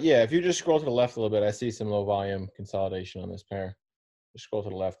 Yeah, if you just scroll to the left a little bit, I see some low volume consolidation on this pair. Just scroll to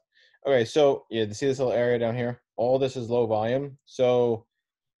the left. Okay, so yeah, you see this little area down here? All this is low volume. So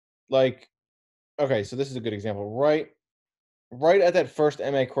like, okay, so this is a good example. Right at that first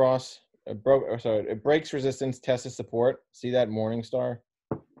MA cross, it breaks resistance, tests support. See that morning star?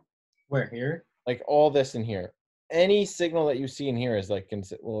 Where, here? Like all this in here. Any signal that you see in here is like,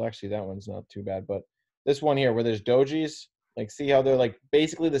 well, actually that one's not too bad, but this one here where there's dojis, like see how they're like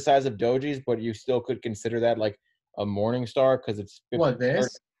basically the size of dojis, but you still could consider that like a morning star because it's 50, What,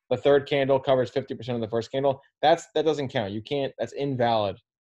 this? the third candle covers 50% of the first candle. That doesn't count. You can't. That's invalid.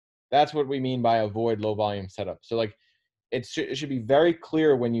 That's what we mean by avoid low volume setup. So like it should be very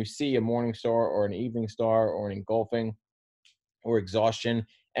clear when you see a morning star or an evening star or an engulfing or exhaustion.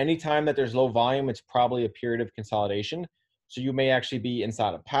 Anytime that there's low volume, it's probably a period of consolidation. So you may actually be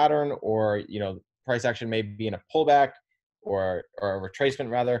inside a pattern, or price action may be in a pullback or a retracement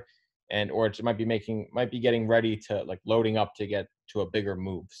rather, or it might be getting ready to like loading up to get to a bigger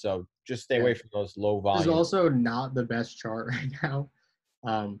move. So just stay away from those low volume. This is also not the best chart right now,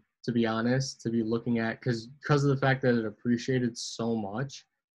 to be honest, to be looking at because of the fact that it appreciated so much.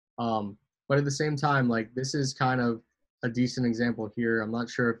 But at the same time, like this is kind of a decent example here. I'm not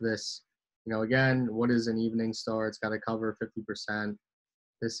sure if this, again, what is an evening star? It's got to cover 50%.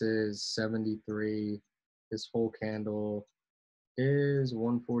 This is 73. This whole candle is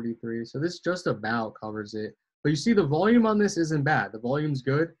 143. So this just about covers it. But you see the volume on this isn't bad. The volume's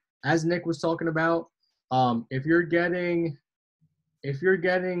good. As Nick was talking about, if you're getting,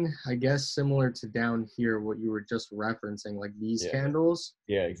 I guess, similar to down here, what you were just referencing, like these candles.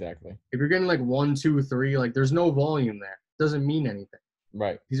 Yeah, exactly. If you're getting like 1, 2, 3, like there's no volume there. Doesn't mean anything.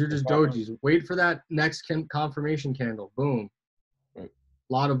 Right. These are just dojis. Wait for that next confirmation candle. Boom. Right.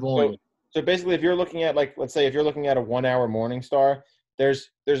 A lot of volume. So basically, if you're looking at let's say if you're looking at a 1 hour morning star, there's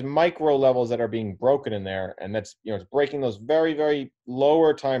micro levels that are being broken in there, and that's it's breaking those very, very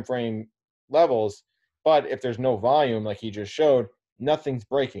lower time frame levels. But if there's no volume, like he just showed, nothing's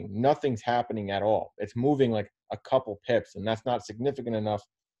breaking, nothing's happening at all. It's moving like a couple pips, and that's not significant enough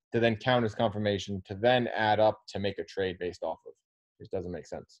to then count as confirmation to then add up to make a trade based off of. It just doesn't make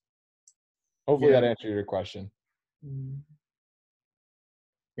sense. Hopefully that answered your question.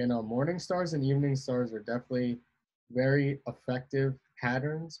 Morning stars and evening stars are definitely very effective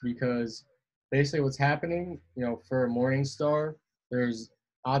patterns because basically what's happening, for a morning star, there's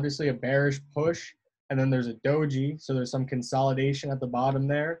obviously a bearish push and then there's a doji. So there's some consolidation at the bottom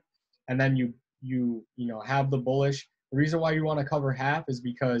there. And then you have the bullish. The reason why you want to cover half is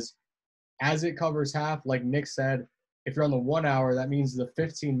because as it covers half, like Nick said, if you're on the 1 hour, that means the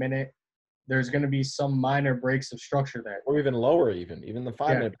 15-minute, there's going to be some minor breaks of structure there. Or even lower, even the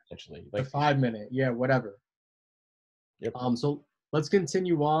 5 minute potentially. Like the 5 minute, whatever. Yep. So let's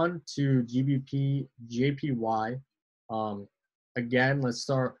continue on to GBP, JPY. Again, let's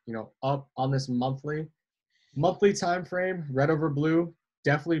start, up on this monthly time frame, red over blue,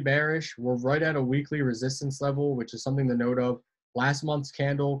 definitely bearish. We're right at a weekly resistance level, which is something to note of. Last month's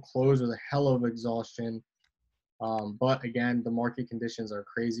candle closed with a hell of exhaustion. But again, the market conditions are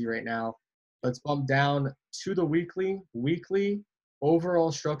crazy right now. Let's bump down to the weekly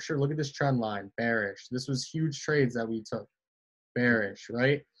overall structure. Look at this trend line, bearish. This was huge trades that we took, bearish,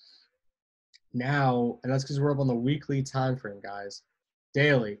 right? Now, and that's because we're up on the weekly time frame, guys.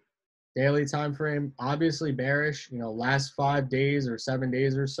 Daily time frame, obviously bearish. Last 5 days or 7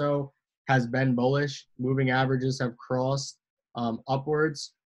 days or so has been bullish. Moving averages have crossed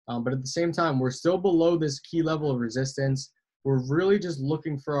upwards. But at the same time, we're still below this key level of resistance. We're really just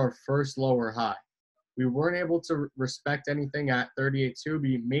looking for our first lower high. We weren't able to respect anything at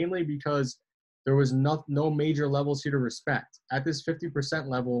 38.2, mainly because there was no major levels here to respect. At this 50%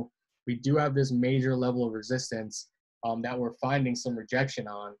 level, we do have this major level of resistance that we're finding some rejection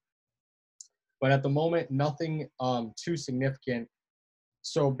on. But at the moment, nothing too significant.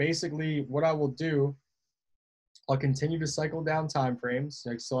 So basically, what I will do, I'll continue to cycle down time frames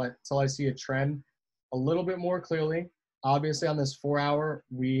until I see a trend a little bit more clearly. Obviously, on this 4 hour,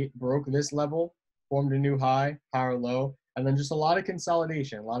 we broke this level, formed a new high, power low, and then just a lot of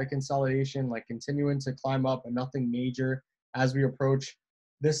consolidation, like continuing to climb up, and nothing major as we approach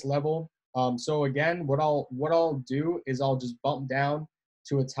this level. So again, what I'll do is I'll just bump down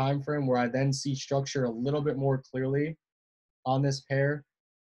to a time frame where I then see structure a little bit more clearly on this pair.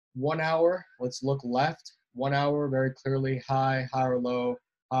 1 hour, let's look left. 1 hour, very clearly high, high or low,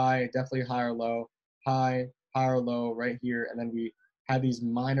 high, definitely high or low, high, high or low right here. And then we had these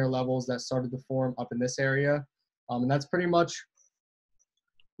minor levels that started to form up in this area. And that's pretty much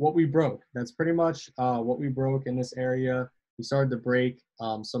what we broke. That's pretty much what we broke in this area. We started to break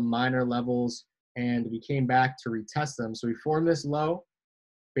some minor levels and we came back to retest them. So we formed this low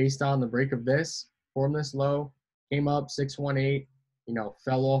based on the break of this, formed this low, came up 618,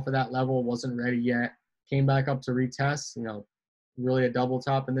 fell off of that level, wasn't ready yet, came back up to retest, really a double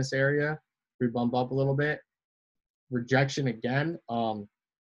top in this area. We bump up a little bit, rejection again.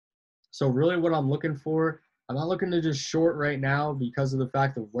 So really what I'm looking for, I'm not looking to just short right now because of the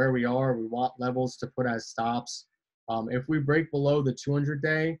fact of where we are. We want levels to put as stops. If we break below the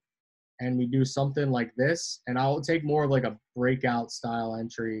 200-day and we do something like this, and I'll take more of like a breakout style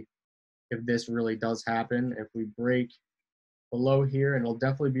entry if this really does happen. If we break below here, and it'll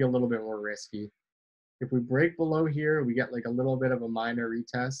definitely be a little bit more risky. If we break below here, we get like a little bit of a minor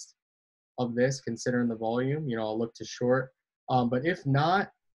retest of this considering the volume. I'll look to short. But if not,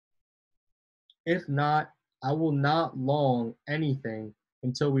 I will not long anything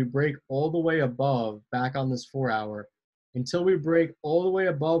until we break all the way above back on this 4 hour. Until we break all the way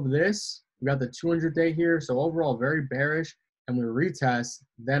above this, we got the 200-day here. So overall, very bearish. And we retest,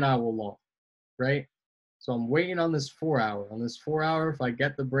 then I will long, right? So I'm waiting on this 4 hour. On this 4 hour, if I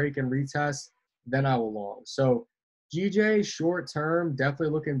get the break and retest, then I will long. So GJ short term, definitely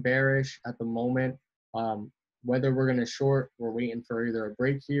looking bearish at the moment. Whether we're going to short, we're waiting for either a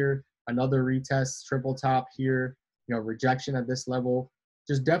break here, another retest, triple top here, rejection at this level.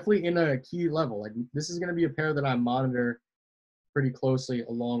 Just definitely in a key level. Like this is going to be a pair that I monitor pretty closely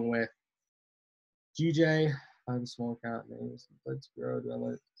along with GJ. I have a small account names. Let's grow.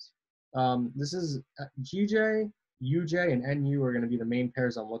 This is GJ, UJ, and NU are going to be the main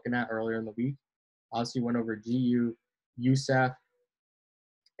pairs I'm looking at earlier in the week. Obviously went over GU, USEF,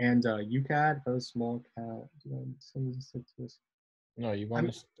 and UCAD. That was small account. No, you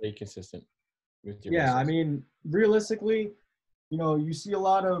want to stay consistent with your Yeah, risks. I mean, realistically, you see a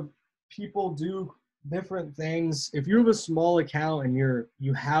lot of people do different things. If you have a small account and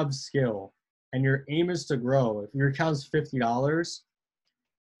you have skill and your aim is to grow, if your account's $50,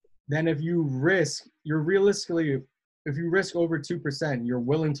 then if you risk over 2%, you're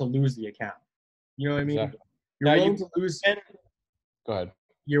willing to lose the account. You know what I mean? Exactly. You're willing to lose. Go ahead.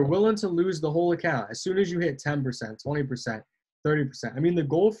 You're willing to lose the whole account as soon as you hit 10%, 20%, 30%. I mean, the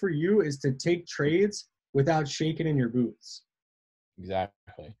goal for you is to take trades without shaking in your boots.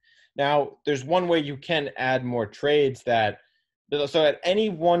 Exactly. Now, there's one way you can add more trades so at any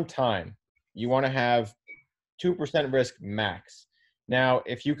one time, you want to have 2% risk max. Now,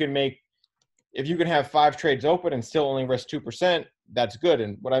 if you can have 5 trades open and still only risk 2%, that's good.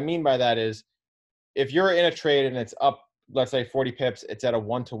 And what I mean by that is if you're in a trade and it's up, let's say 40 pips, it's at a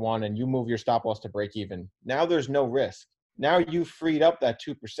 1-to-1 and you move your stop loss to break even. Now there's no risk. Now you freed up that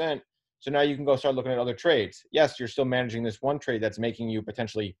 2%. So now you can go start looking at other trades. Yes, you're still managing this one trade that's making you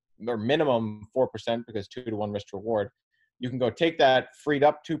potentially or minimum 4% because 2-to-1 risk to reward. You can go take that freed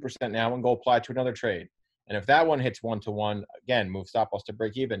up 2% now and go apply to another trade. And if that one hits 1-to-1, again, move stop loss to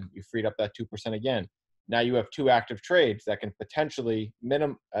break even. You freed up that 2% again. Now you have 2 active trades that can potentially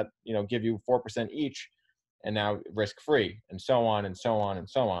give you 4% each, and now risk free, and so on and so on and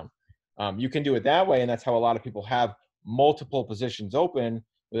so on. You can do it that way, and that's how a lot of people have multiple positions open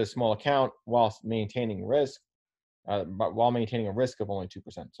with a small account while maintaining risk, but while maintaining a risk of only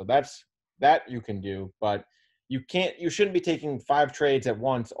 2%. So that you can do, but you shouldn't be taking 5 trades at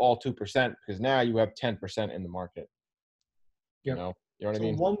once, all 2%, because now you have 10% in the market. Yep. You know what I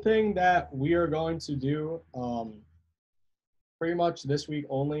mean? One thing that we are going to do pretty much this week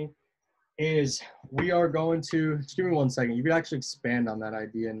only is we are going to, just give me 1 second. You could actually expand on that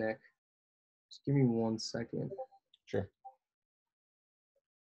idea, Nick. Just give me 1 second. Sure.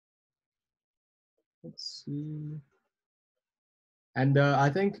 Let's see. And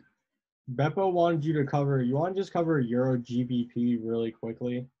I think Beppo wanted you want to just cover Euro GBP really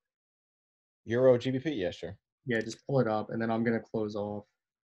quickly? Euro GBP? Yeah, sure. Yeah, just pull it up, and then I'm going to close off.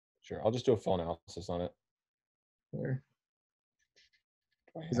 Sure. I'll just do a full analysis on it. There.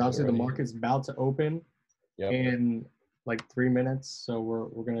 Because obviously the market's about to open in like 3 minutes, so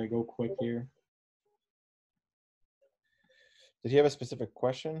we're going to go quick here. Did he have a specific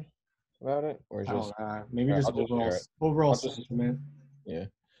question about it, or just maybe just overall sentiment? Yeah.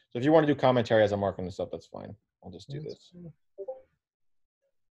 So if you want to do commentary as I'm marking this up, that's fine. I'll just do this.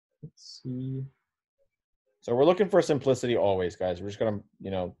 Let's see. So we're looking for simplicity always, guys. We're just going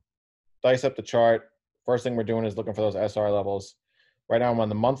to, dice up the chart. First thing we're doing is looking for those SR levels. Right now I'm on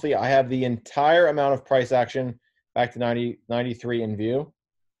the monthly. I have the entire amount of price action back to 93 in view.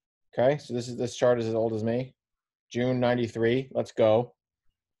 Okay, so this chart is as old as me. June 93. Let's go.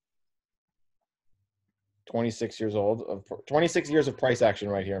 26 years old. 26 years of price action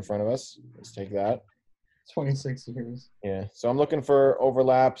right here in front of us. Let's take that. 26 years. Yeah, so I'm looking for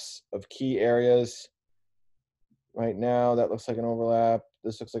overlaps of key areas. Right now, that looks like an overlap.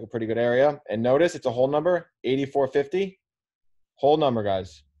 This looks like a pretty good area. And notice it's a whole number, 8450. Whole number,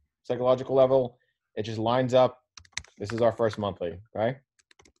 guys. Psychological level, it just lines up. This is our first monthly, okay?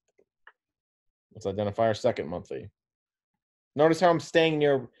 Let's identify our second monthly. Notice how I'm staying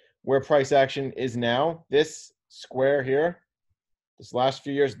near where price action is now. This square here, this last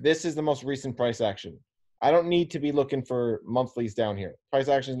few years, this is the most recent price action. I don't need to be looking for monthlies down here. Price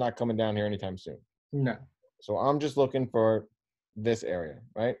action is not coming down here anytime soon. No. So I'm just looking for this area,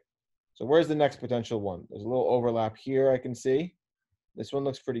 right? So where's the next potential one? There's a little overlap here I can see. This one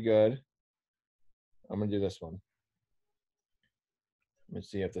looks pretty good. I'm going to do this one. Let's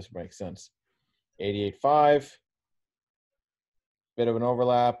see if this makes sense. 88.5. Bit of an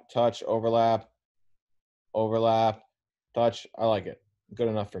overlap, touch, overlap, overlap, touch. I like it. Good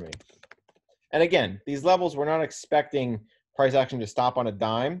enough for me. And again, these levels, we're not expecting price action to stop on a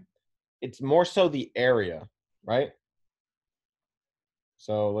dime. It's more so the area, right?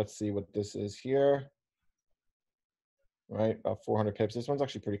 So let's see what this is here. Right, about 400 pips. This one's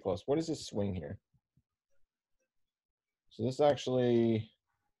actually pretty close. What is this swing here? So this actually,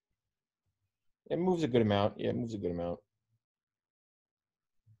 it moves a good amount. Yeah, it moves a good amount.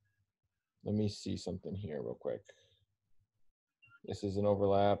 Let me see something here real quick. This is an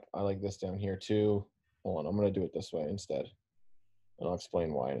overlap. I like this down here too. Hold on, I'm going to do it this way instead. And I'll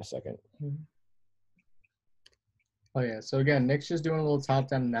explain why in a second. Oh, yeah. So, again, Nick's just doing a little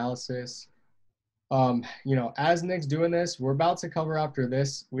top-down analysis. As Nick's doing this, we're about to cover after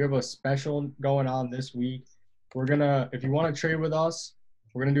this. We have a special going on this week. We're going to, if you want to trade with us,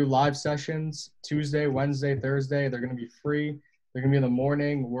 we're going to do live sessions Tuesday, Wednesday, Thursday. They're going to be free. They're going to be in the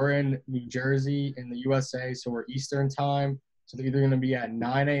morning. We're in New Jersey in the USA, so we're Eastern time. So they're either going to be at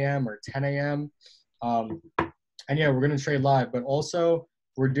 9 a.m. or 10 a.m. And yeah, we're going to trade live. But also,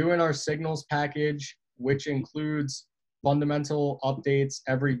 we're doing our signals package, which includes fundamental updates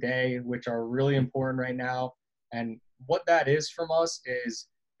every day, which are really important right now. And what that is from us is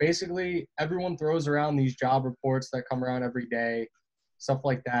basically everyone throws around these job reports that come around every day, stuff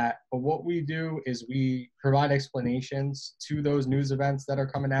like that. But what we do is we provide explanations to those news events that are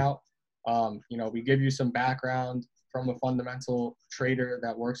coming out. We give you some background from a fundamental trader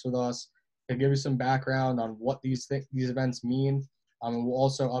that works with us to give you some background on what these events mean. And we'll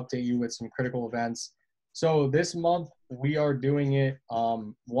also update you with some critical events. So this month we are doing it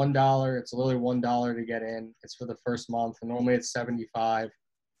 $1. It's literally $1 to get in. It's for the first month. And normally it's $75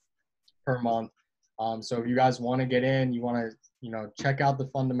 per month. So if you guys want to get in, you want to check out the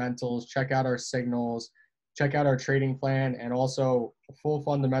fundamentals, check out our signals, check out our trading plan, and also a full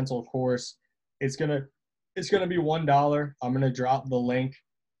fundamental course. It's gonna be $1. I'm gonna drop the link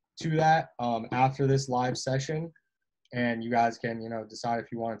to that after this live session, and you guys can decide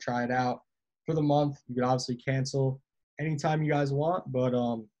if you want to try it out for the month. You can obviously cancel anytime you guys want, but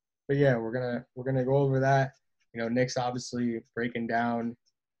yeah, we're gonna go over that. Nick's obviously breaking down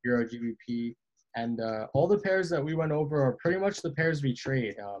Euro GBP, and all the pairs that we went over are pretty much the pairs we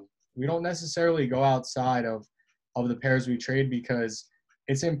trade. We don't necessarily go outside of the pairs we trade because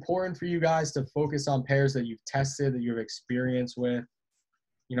it's important for you guys to focus on pairs that you've tested, that you have experience with.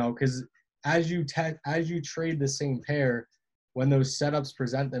 Because as you trade the same pair, when those setups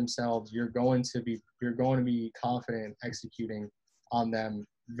present themselves, you're going to be confident executing on them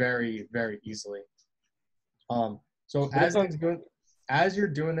very, very easily. So as you're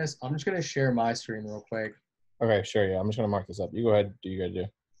doing this, I'm just gonna share my screen real quick. Okay, sure. Yeah, I'm just gonna mark this up. You go ahead. Do you gotta do?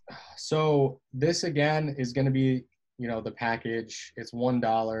 So this again is gonna be the package. It's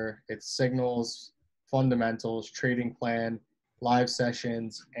 $1. It's signals, fundamentals, trading plan, live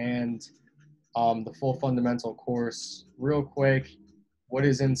sessions, and the full fundamental course. Real quick, what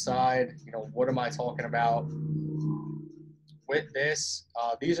is inside? What am I talking about with this?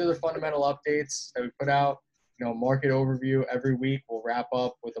 These are the fundamental updates that we put out. Market overview every week. We'll wrap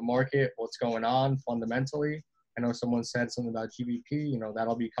up with the market, what's going on fundamentally. I know someone said something about GBP.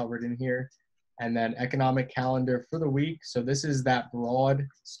 That'll be covered in here. And then economic calendar for the week. So this is that broad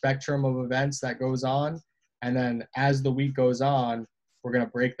spectrum of events that goes on. And then as the week goes on, we're going to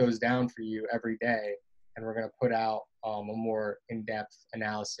break those down for you every day. and we're going to put out a more in-depth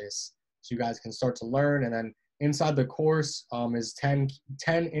analysis so you guys can start to learn. And then inside the course is 10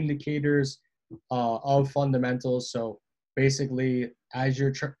 indicators of fundamentals. So basically, as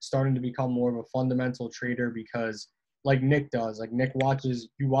you're starting to become more of a fundamental trader, because like Nick does, like Nick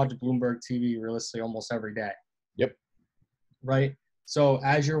you watch Bloomberg TV realistically almost every day. Yep. Right. So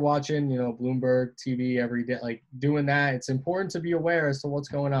as you're watching, Bloomberg TV every day, like doing that, it's important to be aware as to what's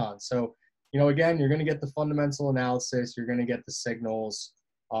going on. So, again, you're going to get the fundamental analysis, you're going to get the signals,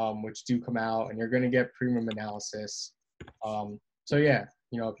 which do come out, and you're going to get premium analysis. So yeah,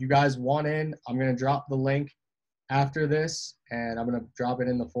 if you guys want in, I'm going to drop the link after this, and I'm going to drop it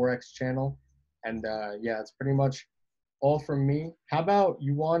in the Forex channel. And yeah, it's pretty much all from me. How about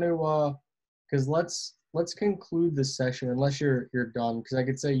you want to, because let's conclude this session unless you're done, because I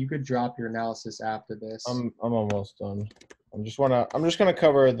could say you could drop your analysis after this. I'm almost done. I'm just gonna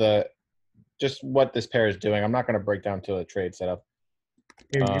cover just what this pair is doing. I'm not gonna break down to the trade setup.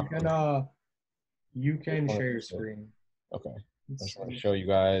 Here, you can share your screen. Okay. I just want to show you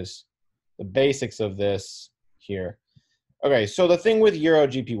guys the basics of this here. Okay, so the thing with Euro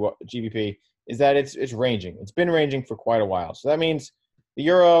GBP is that it's ranging. It's been ranging for quite a while. So that means the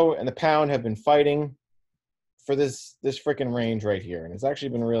Euro and the pound have been fighting for this freaking range right here. And it's actually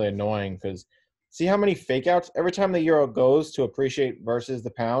been really annoying because see how many fake outs? Every time the Euro goes to appreciate versus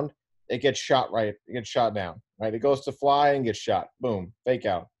the pound, it gets shot right. It gets shot down, right? It goes to fly and gets shot. Boom, fake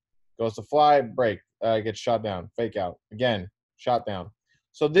out. Goes to fly, break, gets shot down. Fake out. Again, shot down.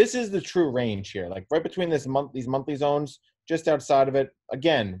 So this is the true range here. Like right between these monthly zones, just outside of it.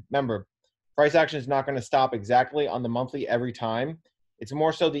 Again, remember, price action is not going to stop exactly on the monthly every time. It's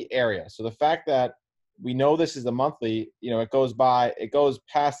more so the area. So the fact that we know this is the monthly, it goes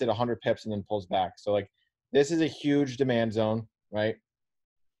past it 100 pips and then pulls back. So like this is a huge demand zone, right?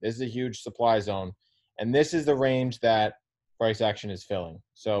 This is a huge supply zone. And this is the range that price action is filling.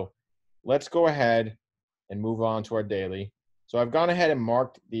 So let's go ahead and move on to our daily. So I've gone ahead and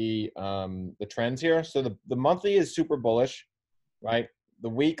marked the trends here. So the monthly is super bullish, right? The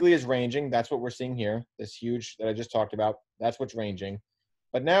weekly is ranging. That's what we're seeing here. This huge that I just talked about. That's what's ranging.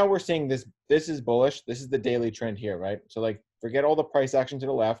 But now we're seeing this is bullish. This is the daily trend here, right? So like forget all the price action to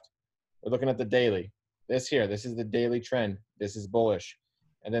the left. We're looking at the daily. This is the daily trend. This is bullish.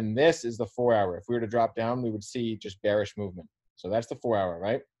 And then this is the 4 hour. If we were to drop down, we would see just bearish movement. So that's the 4 hour,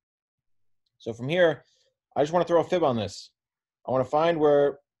 right? So from here, I just want to throw a fib on this. I want to find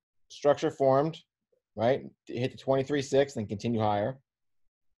where structure formed, right? Hit the 23.6 and continue higher.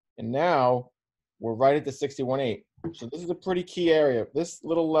 And now we're right at the 61.8. So this is a pretty key area. This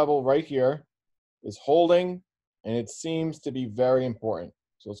little level right here is holding, and it seems to be very important.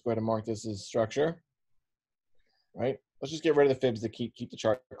 So let's go ahead and mark this as structure, right? Let's just get rid of the fibs to keep the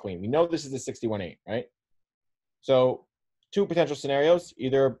chart clean. We know this is the 61.8, right? So two potential scenarios.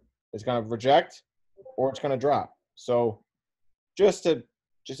 Either it's going to reject or it's going to drop. So just at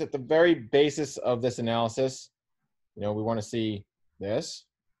the very basis of this analysis, we want to see this,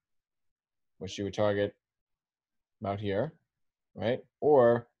 which you would target about here, right?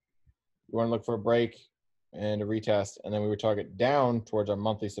 Or you want to look for a break and a retest, and then we would target down towards our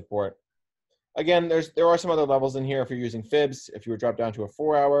monthly support. Again, there are some other levels in here if you're using fibs. If you were dropped down to a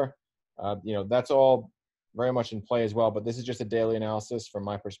 4 hour, that's all very much in play as well. But this is just a daily analysis from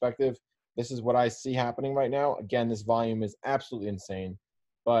my perspective. This is what I see happening right now. Again, this volume is absolutely insane,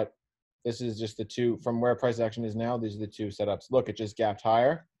 but this is just the two from where price action is now. These are the two setups. Look, it just gapped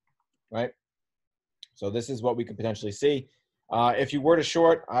higher, right? So this is what we could potentially see. If you were to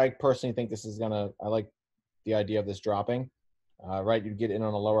short, I personally think this is I like the idea of this dropping, right? You'd get in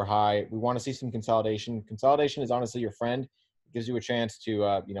on a lower high. We want to see some consolidation. Consolidation is honestly your friend. It gives you a chance to,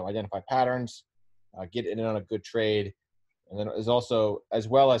 identify patterns, get in on a good trade. And then is also, as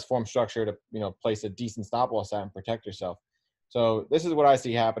well as form structure to, place a decent stop loss at and protect yourself. So this is what I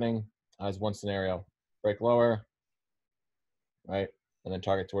see happening as one scenario. Break lower, right? And then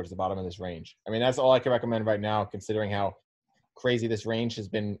target towards the bottom of this range. I mean, that's all I can recommend right now, considering how crazy this range has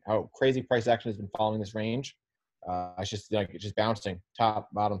been, how crazy price action has been following this range. It's just bouncing top,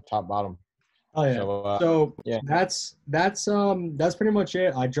 bottom, top, bottom. Oh yeah. So yeah, that's pretty much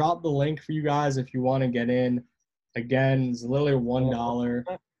it. I dropped the link for you guys if you want to get in. Again, it's literally $1.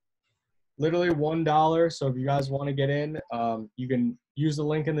 Literally $1. So if you guys want to get in, you can use the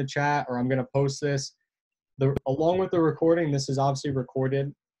link in the chat, or I'm gonna post this. Along with the recording, this is obviously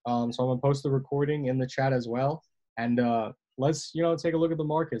recorded. So I'm gonna post the recording in the chat as well. And let's take a look at the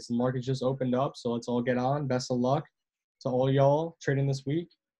markets. The market just opened up, so let's all get on. Best of luck to all y'all trading this week.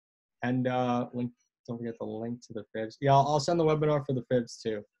 And don't forget the link to the fibs. Yeah, I'll send the webinar for the fibs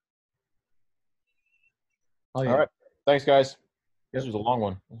too. Oh yeah. All right. Thanks, guys. This Yep. was a long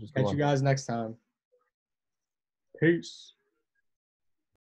one. This was a good Catch one. you guys next time. Peace.